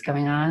there's abuse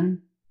going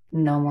on,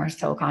 no more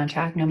soul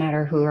contract, no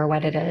matter who or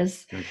what it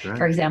is, right.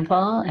 For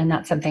example. And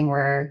that's something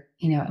we're,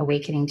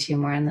 awakening to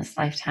more in this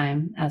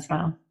lifetime as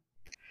well.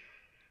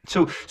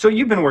 So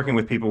you've been working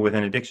with people with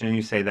an addiction, and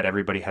you say that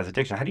everybody has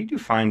addiction. How do you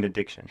define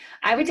addiction?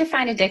 I would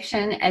define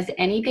addiction as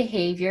any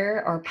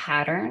behavior or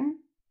pattern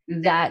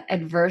that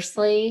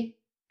adversely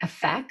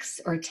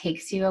affects or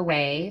takes you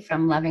away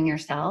from loving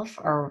yourself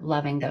or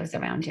loving those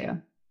around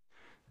you.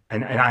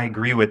 And I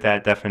agree with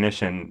that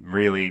definition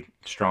really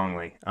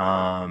strongly.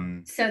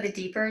 So the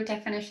deeper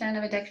definition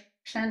of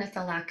addiction is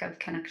a lack of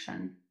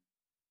connection.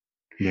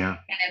 Yeah.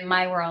 And in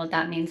my world,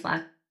 that means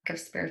lack of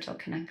spiritual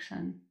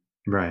connection.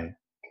 Right.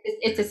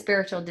 It's a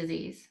spiritual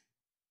disease.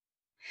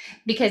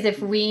 Because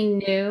if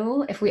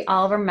we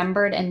all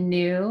remembered and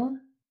knew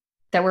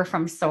that we're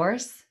from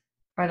source,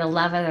 or the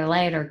love of the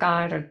light, or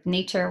God, or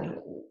nature,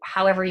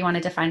 however you want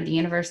to define the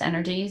universe,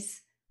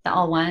 energies, the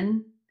all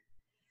one,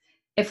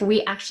 if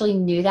we actually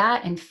knew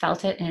that and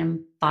felt it and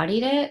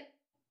embodied it,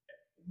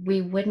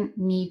 we wouldn't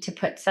need to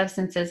put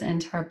substances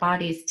into our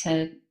bodies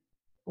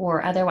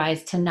or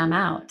otherwise to numb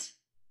out.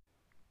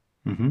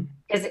 Mm-hmm.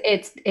 Because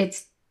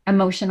it's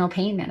emotional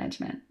pain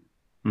management.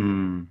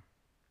 Mm.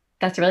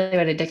 That's really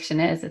what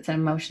addiction is. It's an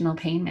emotional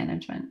pain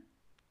management.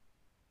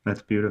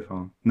 That's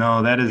beautiful.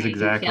 No, that is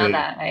exactly. You feel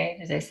that, right?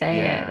 As I say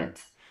it,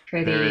 it's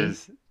pretty.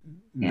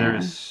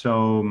 There's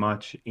so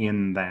much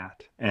in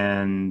that,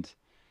 and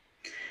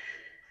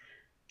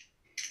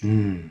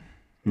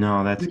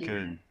no, that's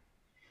good.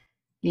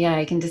 Yeah,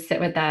 I can just sit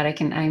with that.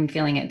 I'm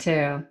feeling it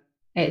too.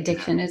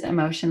 Addiction is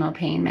emotional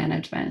pain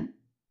management.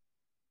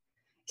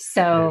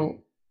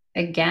 So.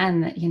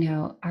 Again,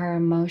 our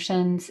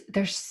emotions,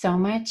 there's so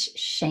much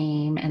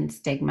shame and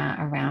stigma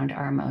around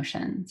our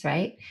emotions,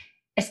 right?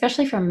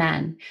 Especially for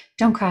men.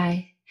 Don't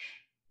cry.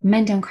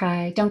 Men don't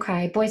cry,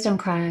 boys don't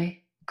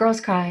cry,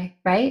 girls cry,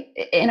 right?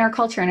 In our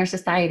culture, in our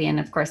society. And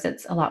of course,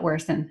 it's a lot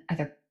worse in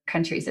other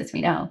countries, as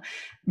we know.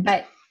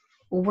 But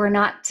we're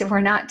not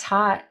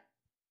taught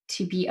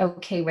to be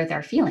okay with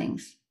our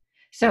feelings.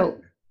 So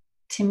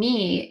to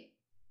me,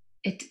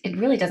 it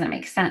really doesn't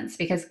make sense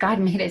because God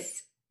made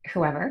us,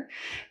 whoever,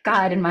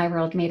 God in my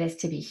world made us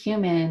to be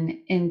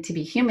human. And to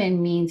be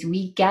human means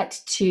we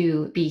get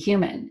to be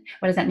human.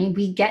 What does that mean?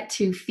 We get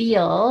to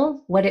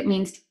feel what it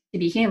means to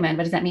be human.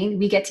 What does that mean?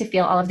 We get to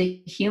feel all of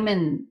the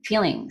human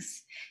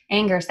feelings: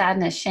 anger,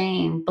 sadness,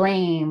 shame,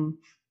 blame,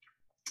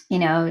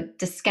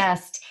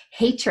 disgust,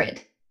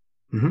 hatred.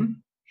 Mm-hmm.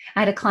 I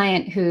had a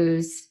client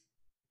whose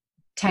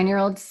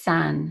 10-year-old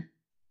son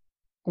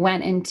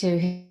went into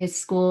his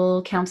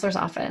school counselor's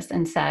office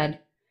and said,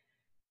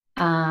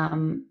 I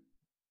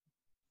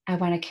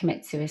want to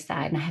commit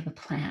suicide and I have a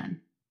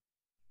plan.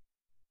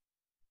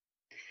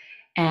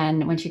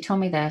 And when she told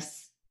me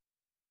this,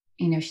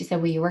 she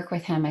said, will you work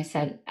with him? I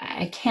said,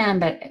 I can,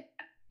 but,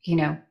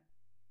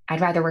 I'd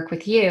rather work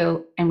with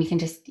you and we can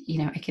just,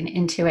 I can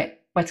intuit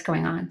what's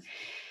going on.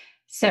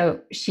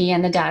 So she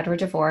and the dad were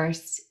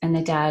divorced, and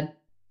the dad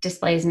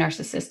displays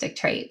narcissistic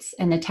traits.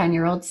 And the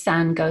 10-year-old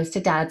son goes to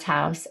dad's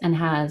house and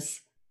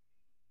has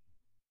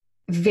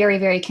very,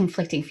 very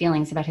conflicting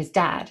feelings about his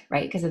dad,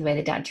 right? Because of the way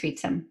the dad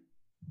treats him.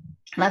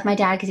 I love my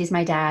dad because he's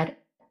my dad,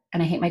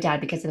 and I hate my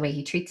dad because of the way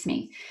he treats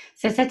me.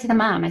 So I said to the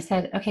mom, I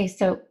said, okay,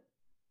 so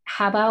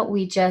how about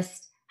we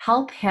just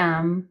help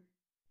him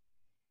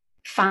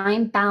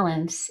find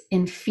balance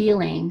in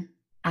feeling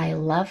I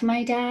love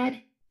my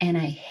dad and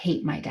I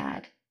hate my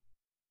dad.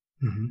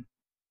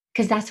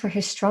 Because that's where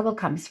his struggle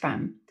comes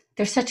from.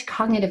 There's such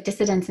cognitive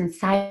dissonance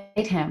inside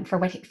him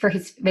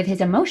with his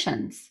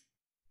emotions.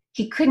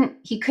 He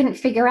couldn't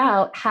figure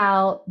out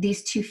how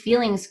these two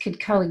feelings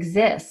could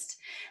coexist.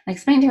 I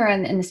explained to her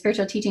in the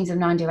spiritual teachings of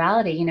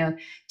non-duality,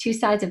 two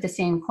sides of the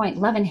same coin.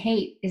 Love and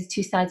hate is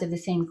two sides of the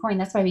same coin.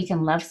 That's why we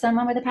can love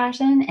someone with a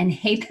passion and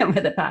hate them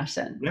with a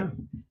passion. Yeah.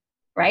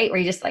 Right? Where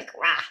you're just like,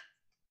 rah.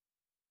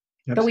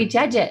 Absolutely. But we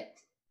judge it.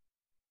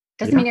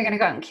 Doesn't mean you're going to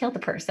go out and kill the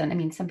person. I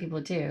mean, some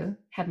people do,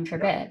 heaven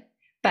forbid.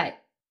 But,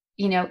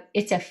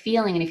 it's a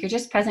feeling. And if you're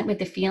just present with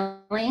the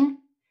feeling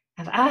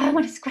of, I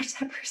want to scratch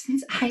that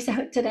person's eyes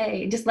out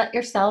today, and just let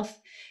yourself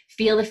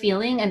feel the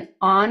feeling and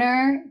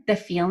honor the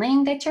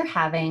feeling that you're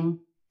having.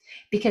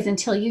 Because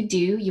until you do,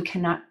 you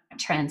cannot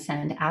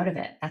transcend out of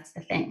it. That's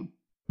the thing.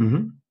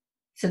 Mm-hmm.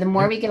 So the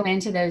more we go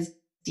into those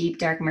deep,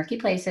 dark, murky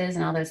places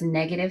and all those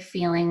negative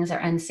feelings or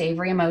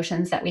unsavory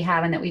emotions that we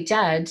have and that we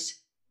judge,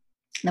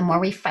 the more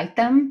we fight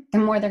them, the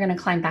more they're going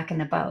to climb back in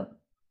the boat.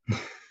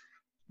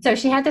 So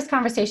she had this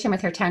conversation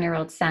with her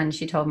 10-year-old son,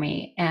 she told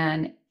me,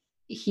 and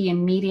he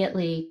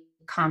immediately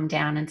calmed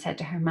down and said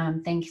to her,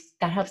 Mom, thanks.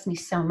 That helps me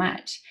so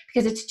much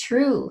because it's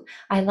true.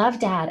 I love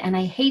dad and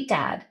I hate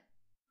dad.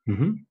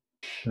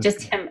 Mm-hmm.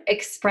 Just him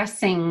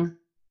expressing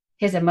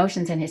his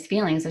emotions and his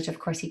feelings, which of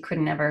course he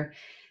couldn't ever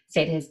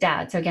say to his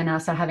dad. So again,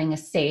 also having a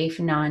safe,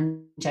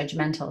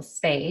 non-judgmental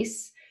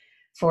space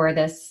for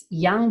this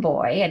young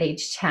boy at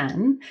age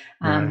 10,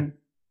 Right.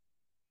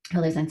 who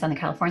lives in Southern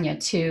California,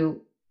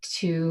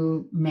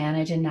 to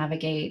manage and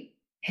navigate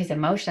his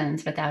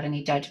emotions without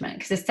any judgment.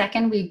 Because the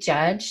second we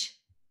judge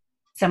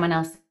someone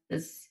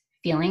else's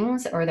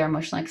feelings or their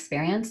emotional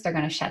experience, they're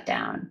going to shut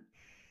down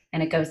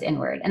and it goes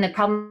inward. And the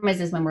problem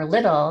is when we're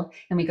little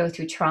and we go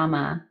through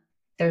trauma,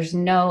 there's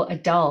no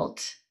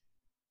adult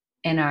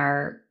in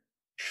our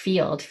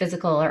field,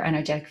 physical or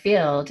energetic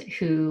field,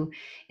 who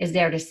is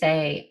there to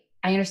say,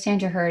 I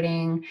understand you're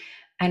hurting.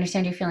 I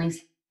understand you're feeling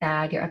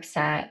sad, you're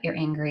upset, you're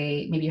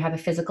angry. Maybe you have a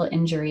physical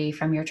injury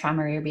from your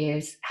trauma or your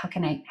abuse. How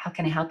can I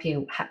help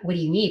you? What do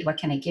you need? What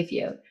can I give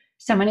you?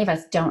 So many of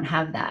us don't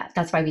have that.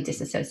 That's why we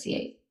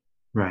disassociate.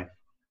 Right.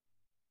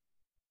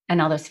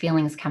 And all those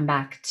feelings come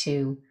back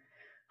to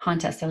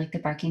haunt us. They're like the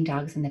barking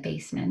dogs in the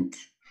basement,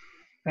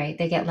 right?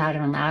 They get louder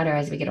and louder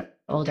as we get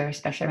older,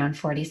 especially around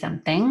 40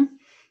 something,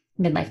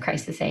 midlife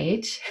crisis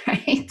age,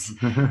 right?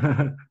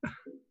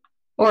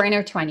 Or in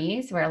our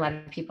 20s, where a lot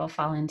of people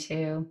fall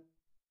into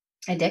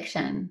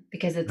addiction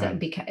because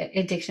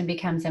addiction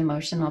becomes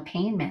emotional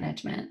pain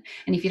management.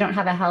 And if you don't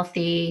have a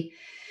healthy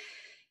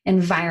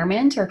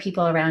environment or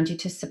people around you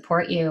to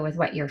support you with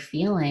what you're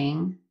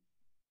feeling,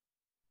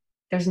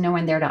 there's no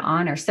one there to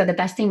honor. So the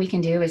best thing we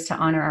can do is to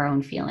honor our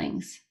own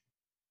feelings.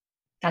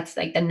 That's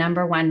like the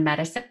number one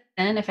medicine.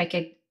 If I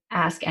could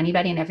ask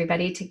anybody and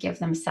everybody to give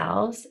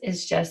themselves,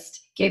 is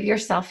just give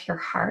yourself your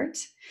heart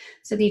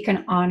so that you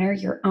can honor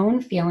your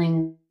own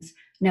feelings,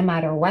 no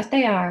matter what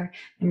they are,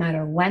 no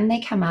matter when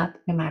they come up,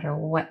 no matter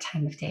what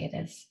time of day it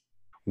is.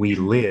 We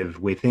live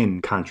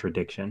within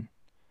contradiction.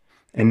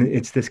 And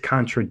it's this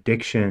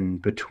contradiction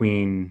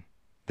between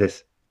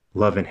this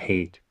love and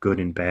hate, good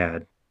and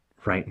bad,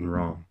 right and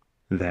wrong,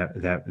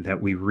 that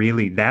we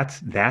really,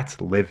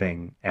 that's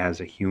living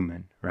as a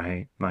human,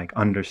 right? Like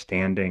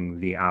understanding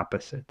the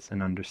opposites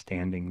and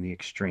understanding the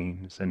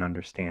extremes and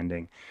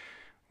understanding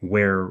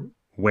where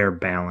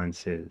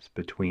balance is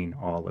between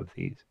all of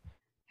these.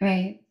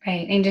 Right.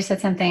 And you just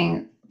said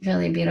something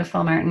really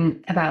beautiful,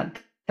 Martin, about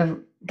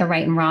the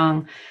right and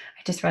wrong.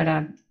 I just wrote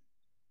a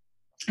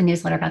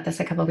newsletter about this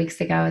a couple of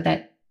weeks ago,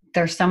 that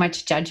there's so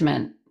much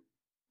judgment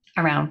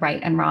around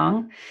right and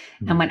wrong.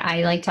 Mm-hmm. And what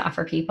I like to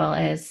offer people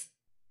is,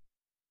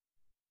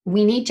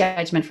 we need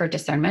judgment for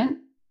discernment,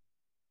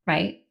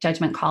 right?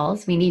 Judgment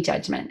calls. We need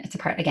judgment. It's a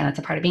part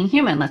of being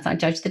human. Let's not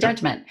judge the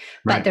judgment,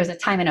 right. But there's a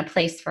time and a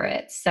place for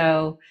it.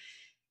 So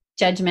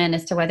judgment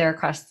as to whether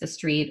across the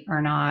street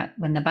or not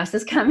when the bus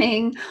is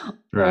coming,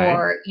 right.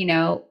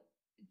 Or,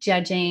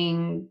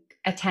 judging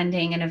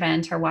attending an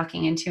event or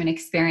walking into an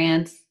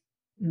experience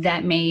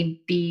that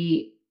may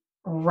be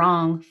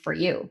wrong for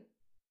you.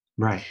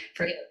 Right.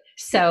 For you.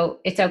 So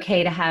it's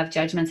okay to have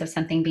judgments of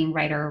something being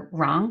right or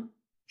wrong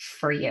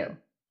for you.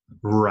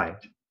 Right.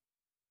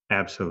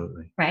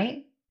 Absolutely.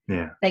 Right?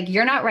 Yeah. Like,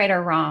 you're not right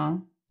or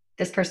wrong,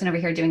 this person over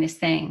here doing this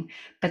thing,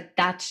 but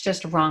that's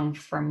just wrong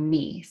for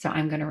me. So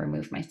I'm going to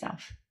remove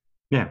myself.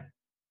 Yeah.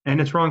 And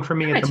it's wrong for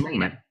me at the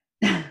moment.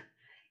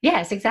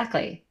 Yes,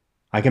 exactly.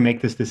 I can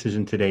make this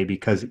decision today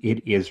because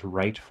it is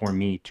right for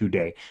me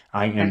today.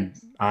 I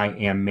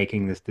am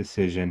making this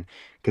decision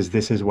because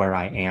this is where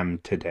I am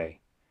today.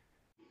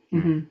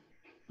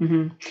 Mm-hmm.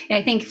 Mm-hmm.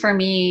 I think for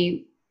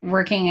me,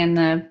 working in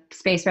the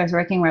space where I was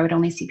working, where I would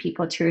only see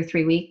people 2 or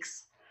 3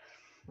 weeks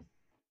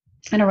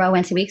in a row,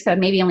 once a week. So I'd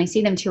maybe only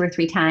see them 2 or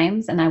 3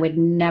 times, and I would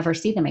never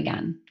see them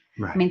again.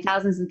 Right. I mean,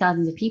 thousands and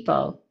thousands of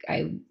people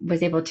I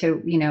was able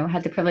to,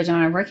 had the privilege and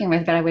honor of working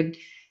with, but I would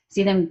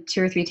see them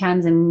 2 or 3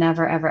 times and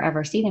never, ever,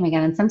 ever see them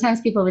again. And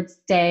sometimes people would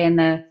stay in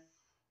that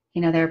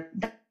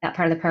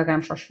part of the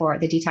program for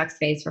the detox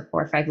phase for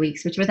 4 or 5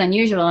 weeks, which was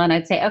unusual. And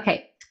I'd say,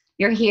 okay,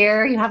 you're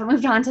here, you haven't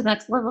moved on to the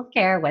next level of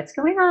care. What's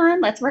going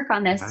on? Let's work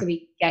on this so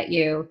we get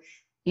you,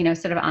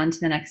 sort of on to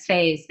the next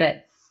phase.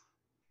 But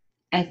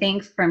I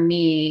think for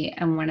me,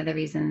 and one of the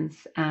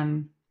reasons I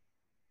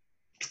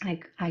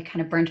kind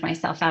of burned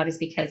myself out is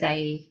because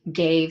I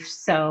gave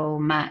so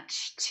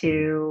much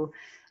to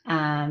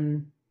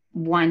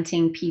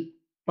wanting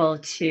people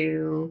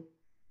to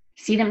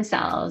see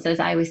themselves as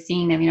I was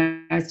seeing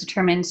them. I was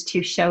determined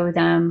to show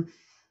them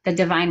the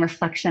divine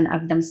reflection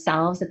of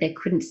themselves that they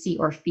couldn't see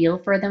or feel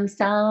for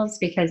themselves,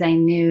 because I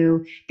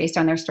knew, based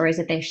on their stories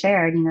that they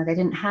shared, they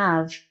didn't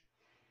have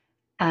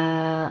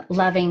a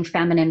loving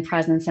feminine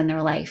presence in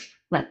their life.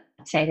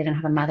 Let's say they didn't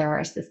have a mother or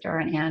a sister or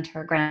an aunt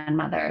or a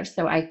grandmother.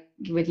 So I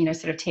would,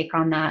 sort of take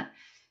on that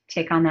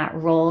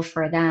role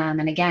for them.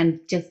 And again,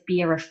 just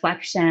be a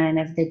reflection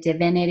of the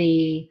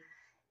divinity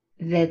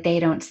that they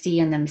don't see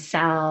in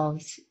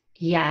themselves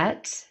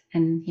yet.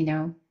 And,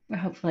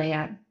 hopefully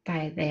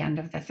by the end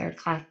of the 3rd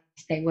class,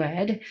 they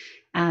would.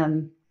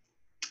 And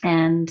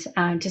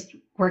just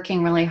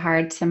working really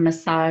hard to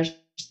massage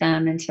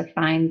them and to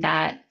find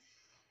that,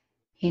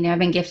 I've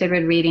been gifted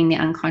with reading the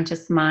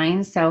unconscious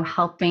mind. So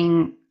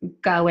helping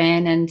go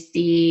in and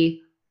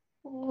see,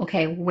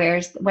 okay,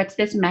 what's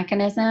this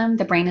mechanism?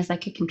 The brain is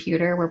like a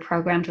computer. We're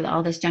programmed with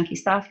all this junky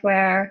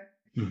software.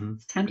 Mm-hmm.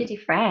 It's time to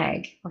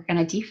defrag. We're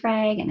going to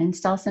defrag and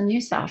install some new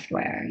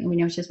software. And we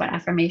know, which is what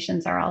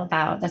affirmations are all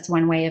about. That's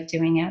one way of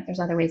doing it. There's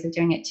other ways of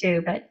doing it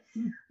too, but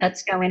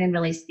let's go in and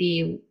really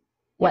see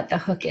what the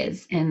hook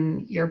is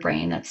in your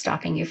brain that's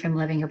stopping you from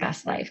living your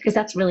best life. Because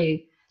that's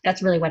really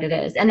what it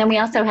is. And then we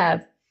also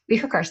we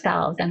hook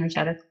ourselves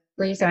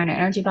energetically. So in our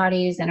energy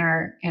bodies and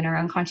our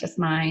unconscious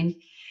mind,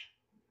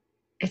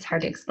 it's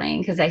hard to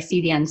explain because I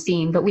see the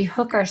unseen, but we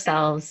hook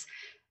ourselves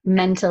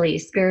mentally,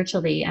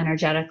 spiritually,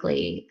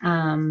 energetically.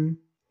 And,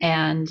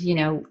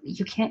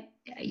 you can't,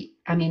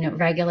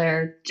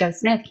 regular Joe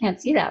Smith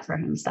can't see that for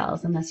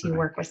himself unless you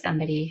work with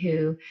somebody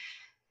who,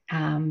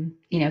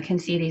 can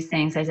see these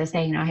things. As I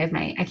say,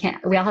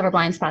 we all have our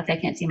blind spots. I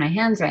can't see my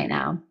hands right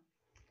now.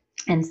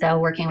 And so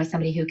working with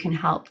somebody who can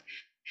help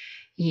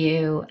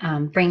you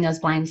bring those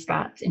blind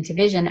spots into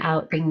vision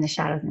out, bringing the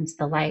shadows into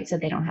the light so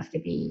they don't have to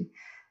be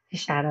the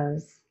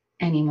shadows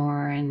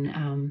anymore.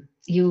 And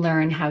you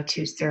learn how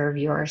to serve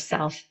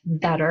yourself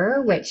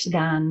better, which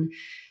then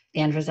the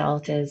end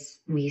result is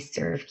we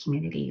serve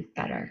community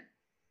better.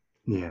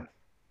 Yeah.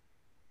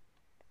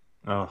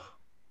 Oh,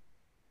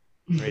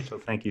 Rachel,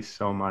 thank you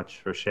so much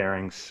for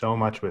sharing so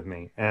much with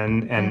me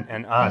and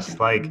us.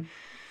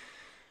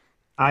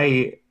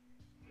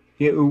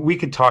 We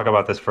could talk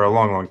about this for a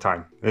long, long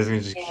time. This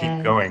is just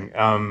keep going.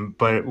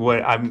 But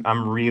what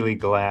I'm really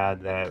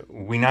glad that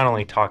we not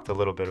only talked a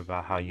little bit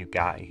about how you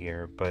got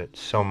here, but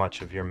so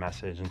much of your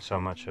message and so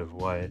much of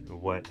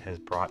what has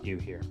brought you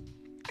here,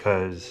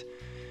 because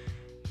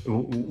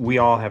we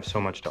all have so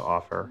much to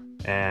offer,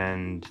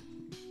 and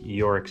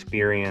your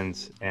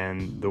experience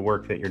and the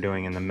work that you're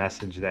doing and the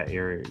message that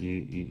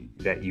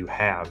you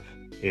have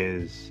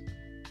is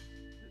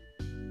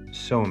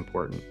so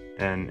important,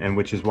 and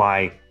which is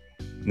why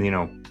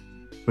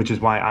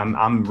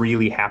I'm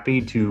really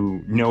happy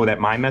to know that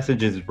my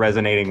message is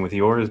resonating with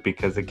yours,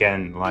 because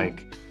again,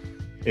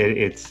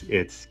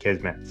 it's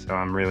kismet. So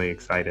I'm really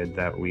excited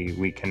that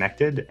we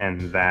connected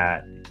and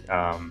that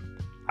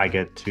I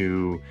get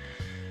to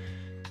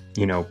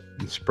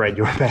spread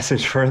your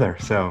message further.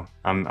 So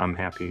I'm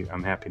happy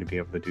to be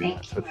able to do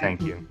that. So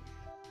thank you.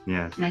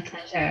 Yeah. My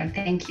pleasure.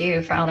 Thank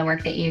you for all the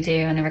work that you do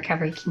in the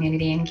recovery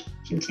community and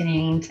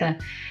continuing to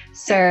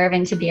serve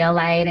and to be a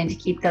light and to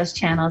keep those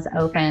channels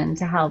open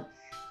to help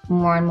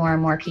more and more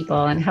and more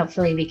people. And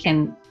hopefully we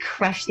can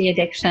crush the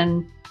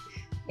addiction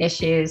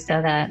issues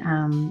so that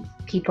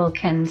people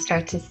can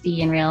start to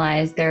see and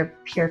realize their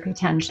pure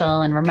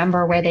potential and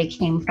remember where they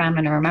came from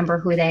and remember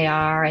who they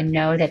are and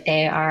know that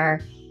they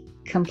are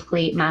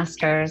complete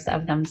masters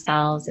of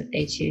themselves if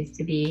they choose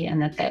to be.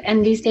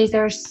 And these days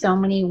there are so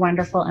many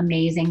wonderful,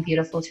 amazing,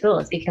 beautiful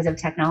tools because of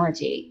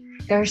technology.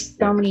 There are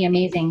so many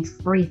amazing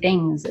free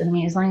things. I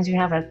mean, as long as you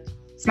have a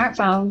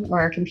smartphone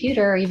or a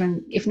computer, or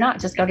even if not,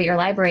 just go to your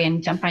library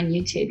and jump on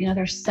YouTube. You know,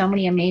 there's so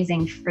many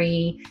amazing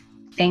free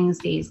things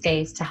these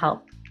days to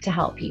help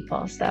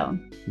people. So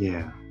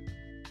yeah.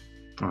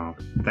 Oh,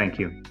 thank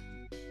you.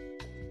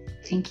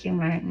 Thank you,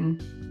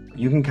 Martin.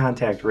 You can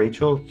contact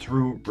Rachel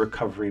through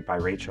Recovery by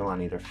Rachel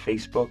on either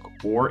Facebook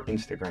or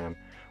Instagram,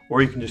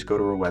 or you can just go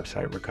to her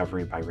website,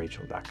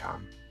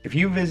 recoverybyrachel.com. If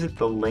you visit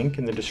the link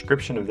in the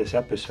description of this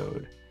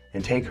episode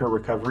and take her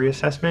recovery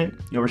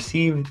assessment, you'll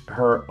receive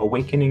her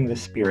Awakening the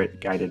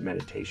Spirit guided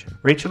meditation.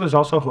 Rachel is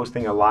also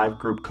hosting a live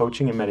group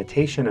coaching and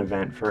meditation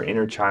event for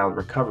inner child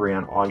recovery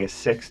on August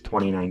 6,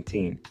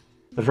 2019.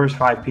 The first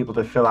 5 people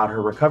to fill out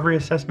her recovery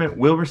assessment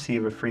will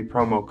receive a free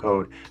promo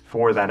code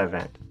for that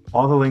event.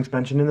 All the links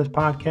mentioned in this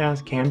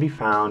podcast can be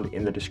found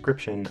in the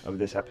description of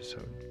this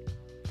episode.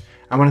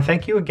 I want to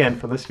thank you again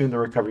for listening to the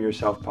Recover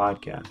Yourself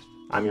podcast.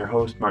 I'm your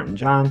host, Martin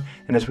John,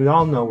 and as we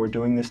all know, we're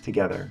doing this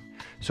together.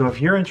 So if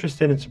you're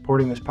interested in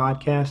supporting this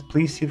podcast,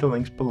 please see the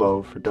links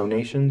below for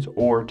donations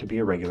or to be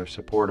a regular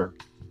supporter.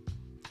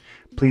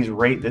 Please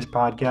rate this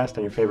podcast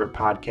on your favorite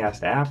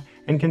podcast app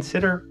and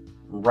consider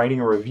writing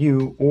a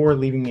review or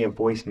leaving me a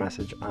voice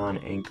message on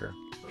Anchor.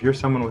 If you're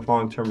someone with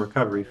long-term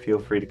recovery, feel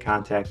free to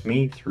contact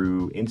me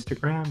through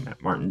Instagram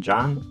at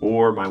martinjohn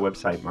or my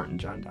website,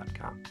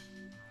 martinjohn.com.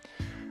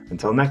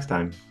 Until next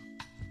time,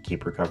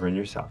 keep recovering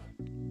yourself.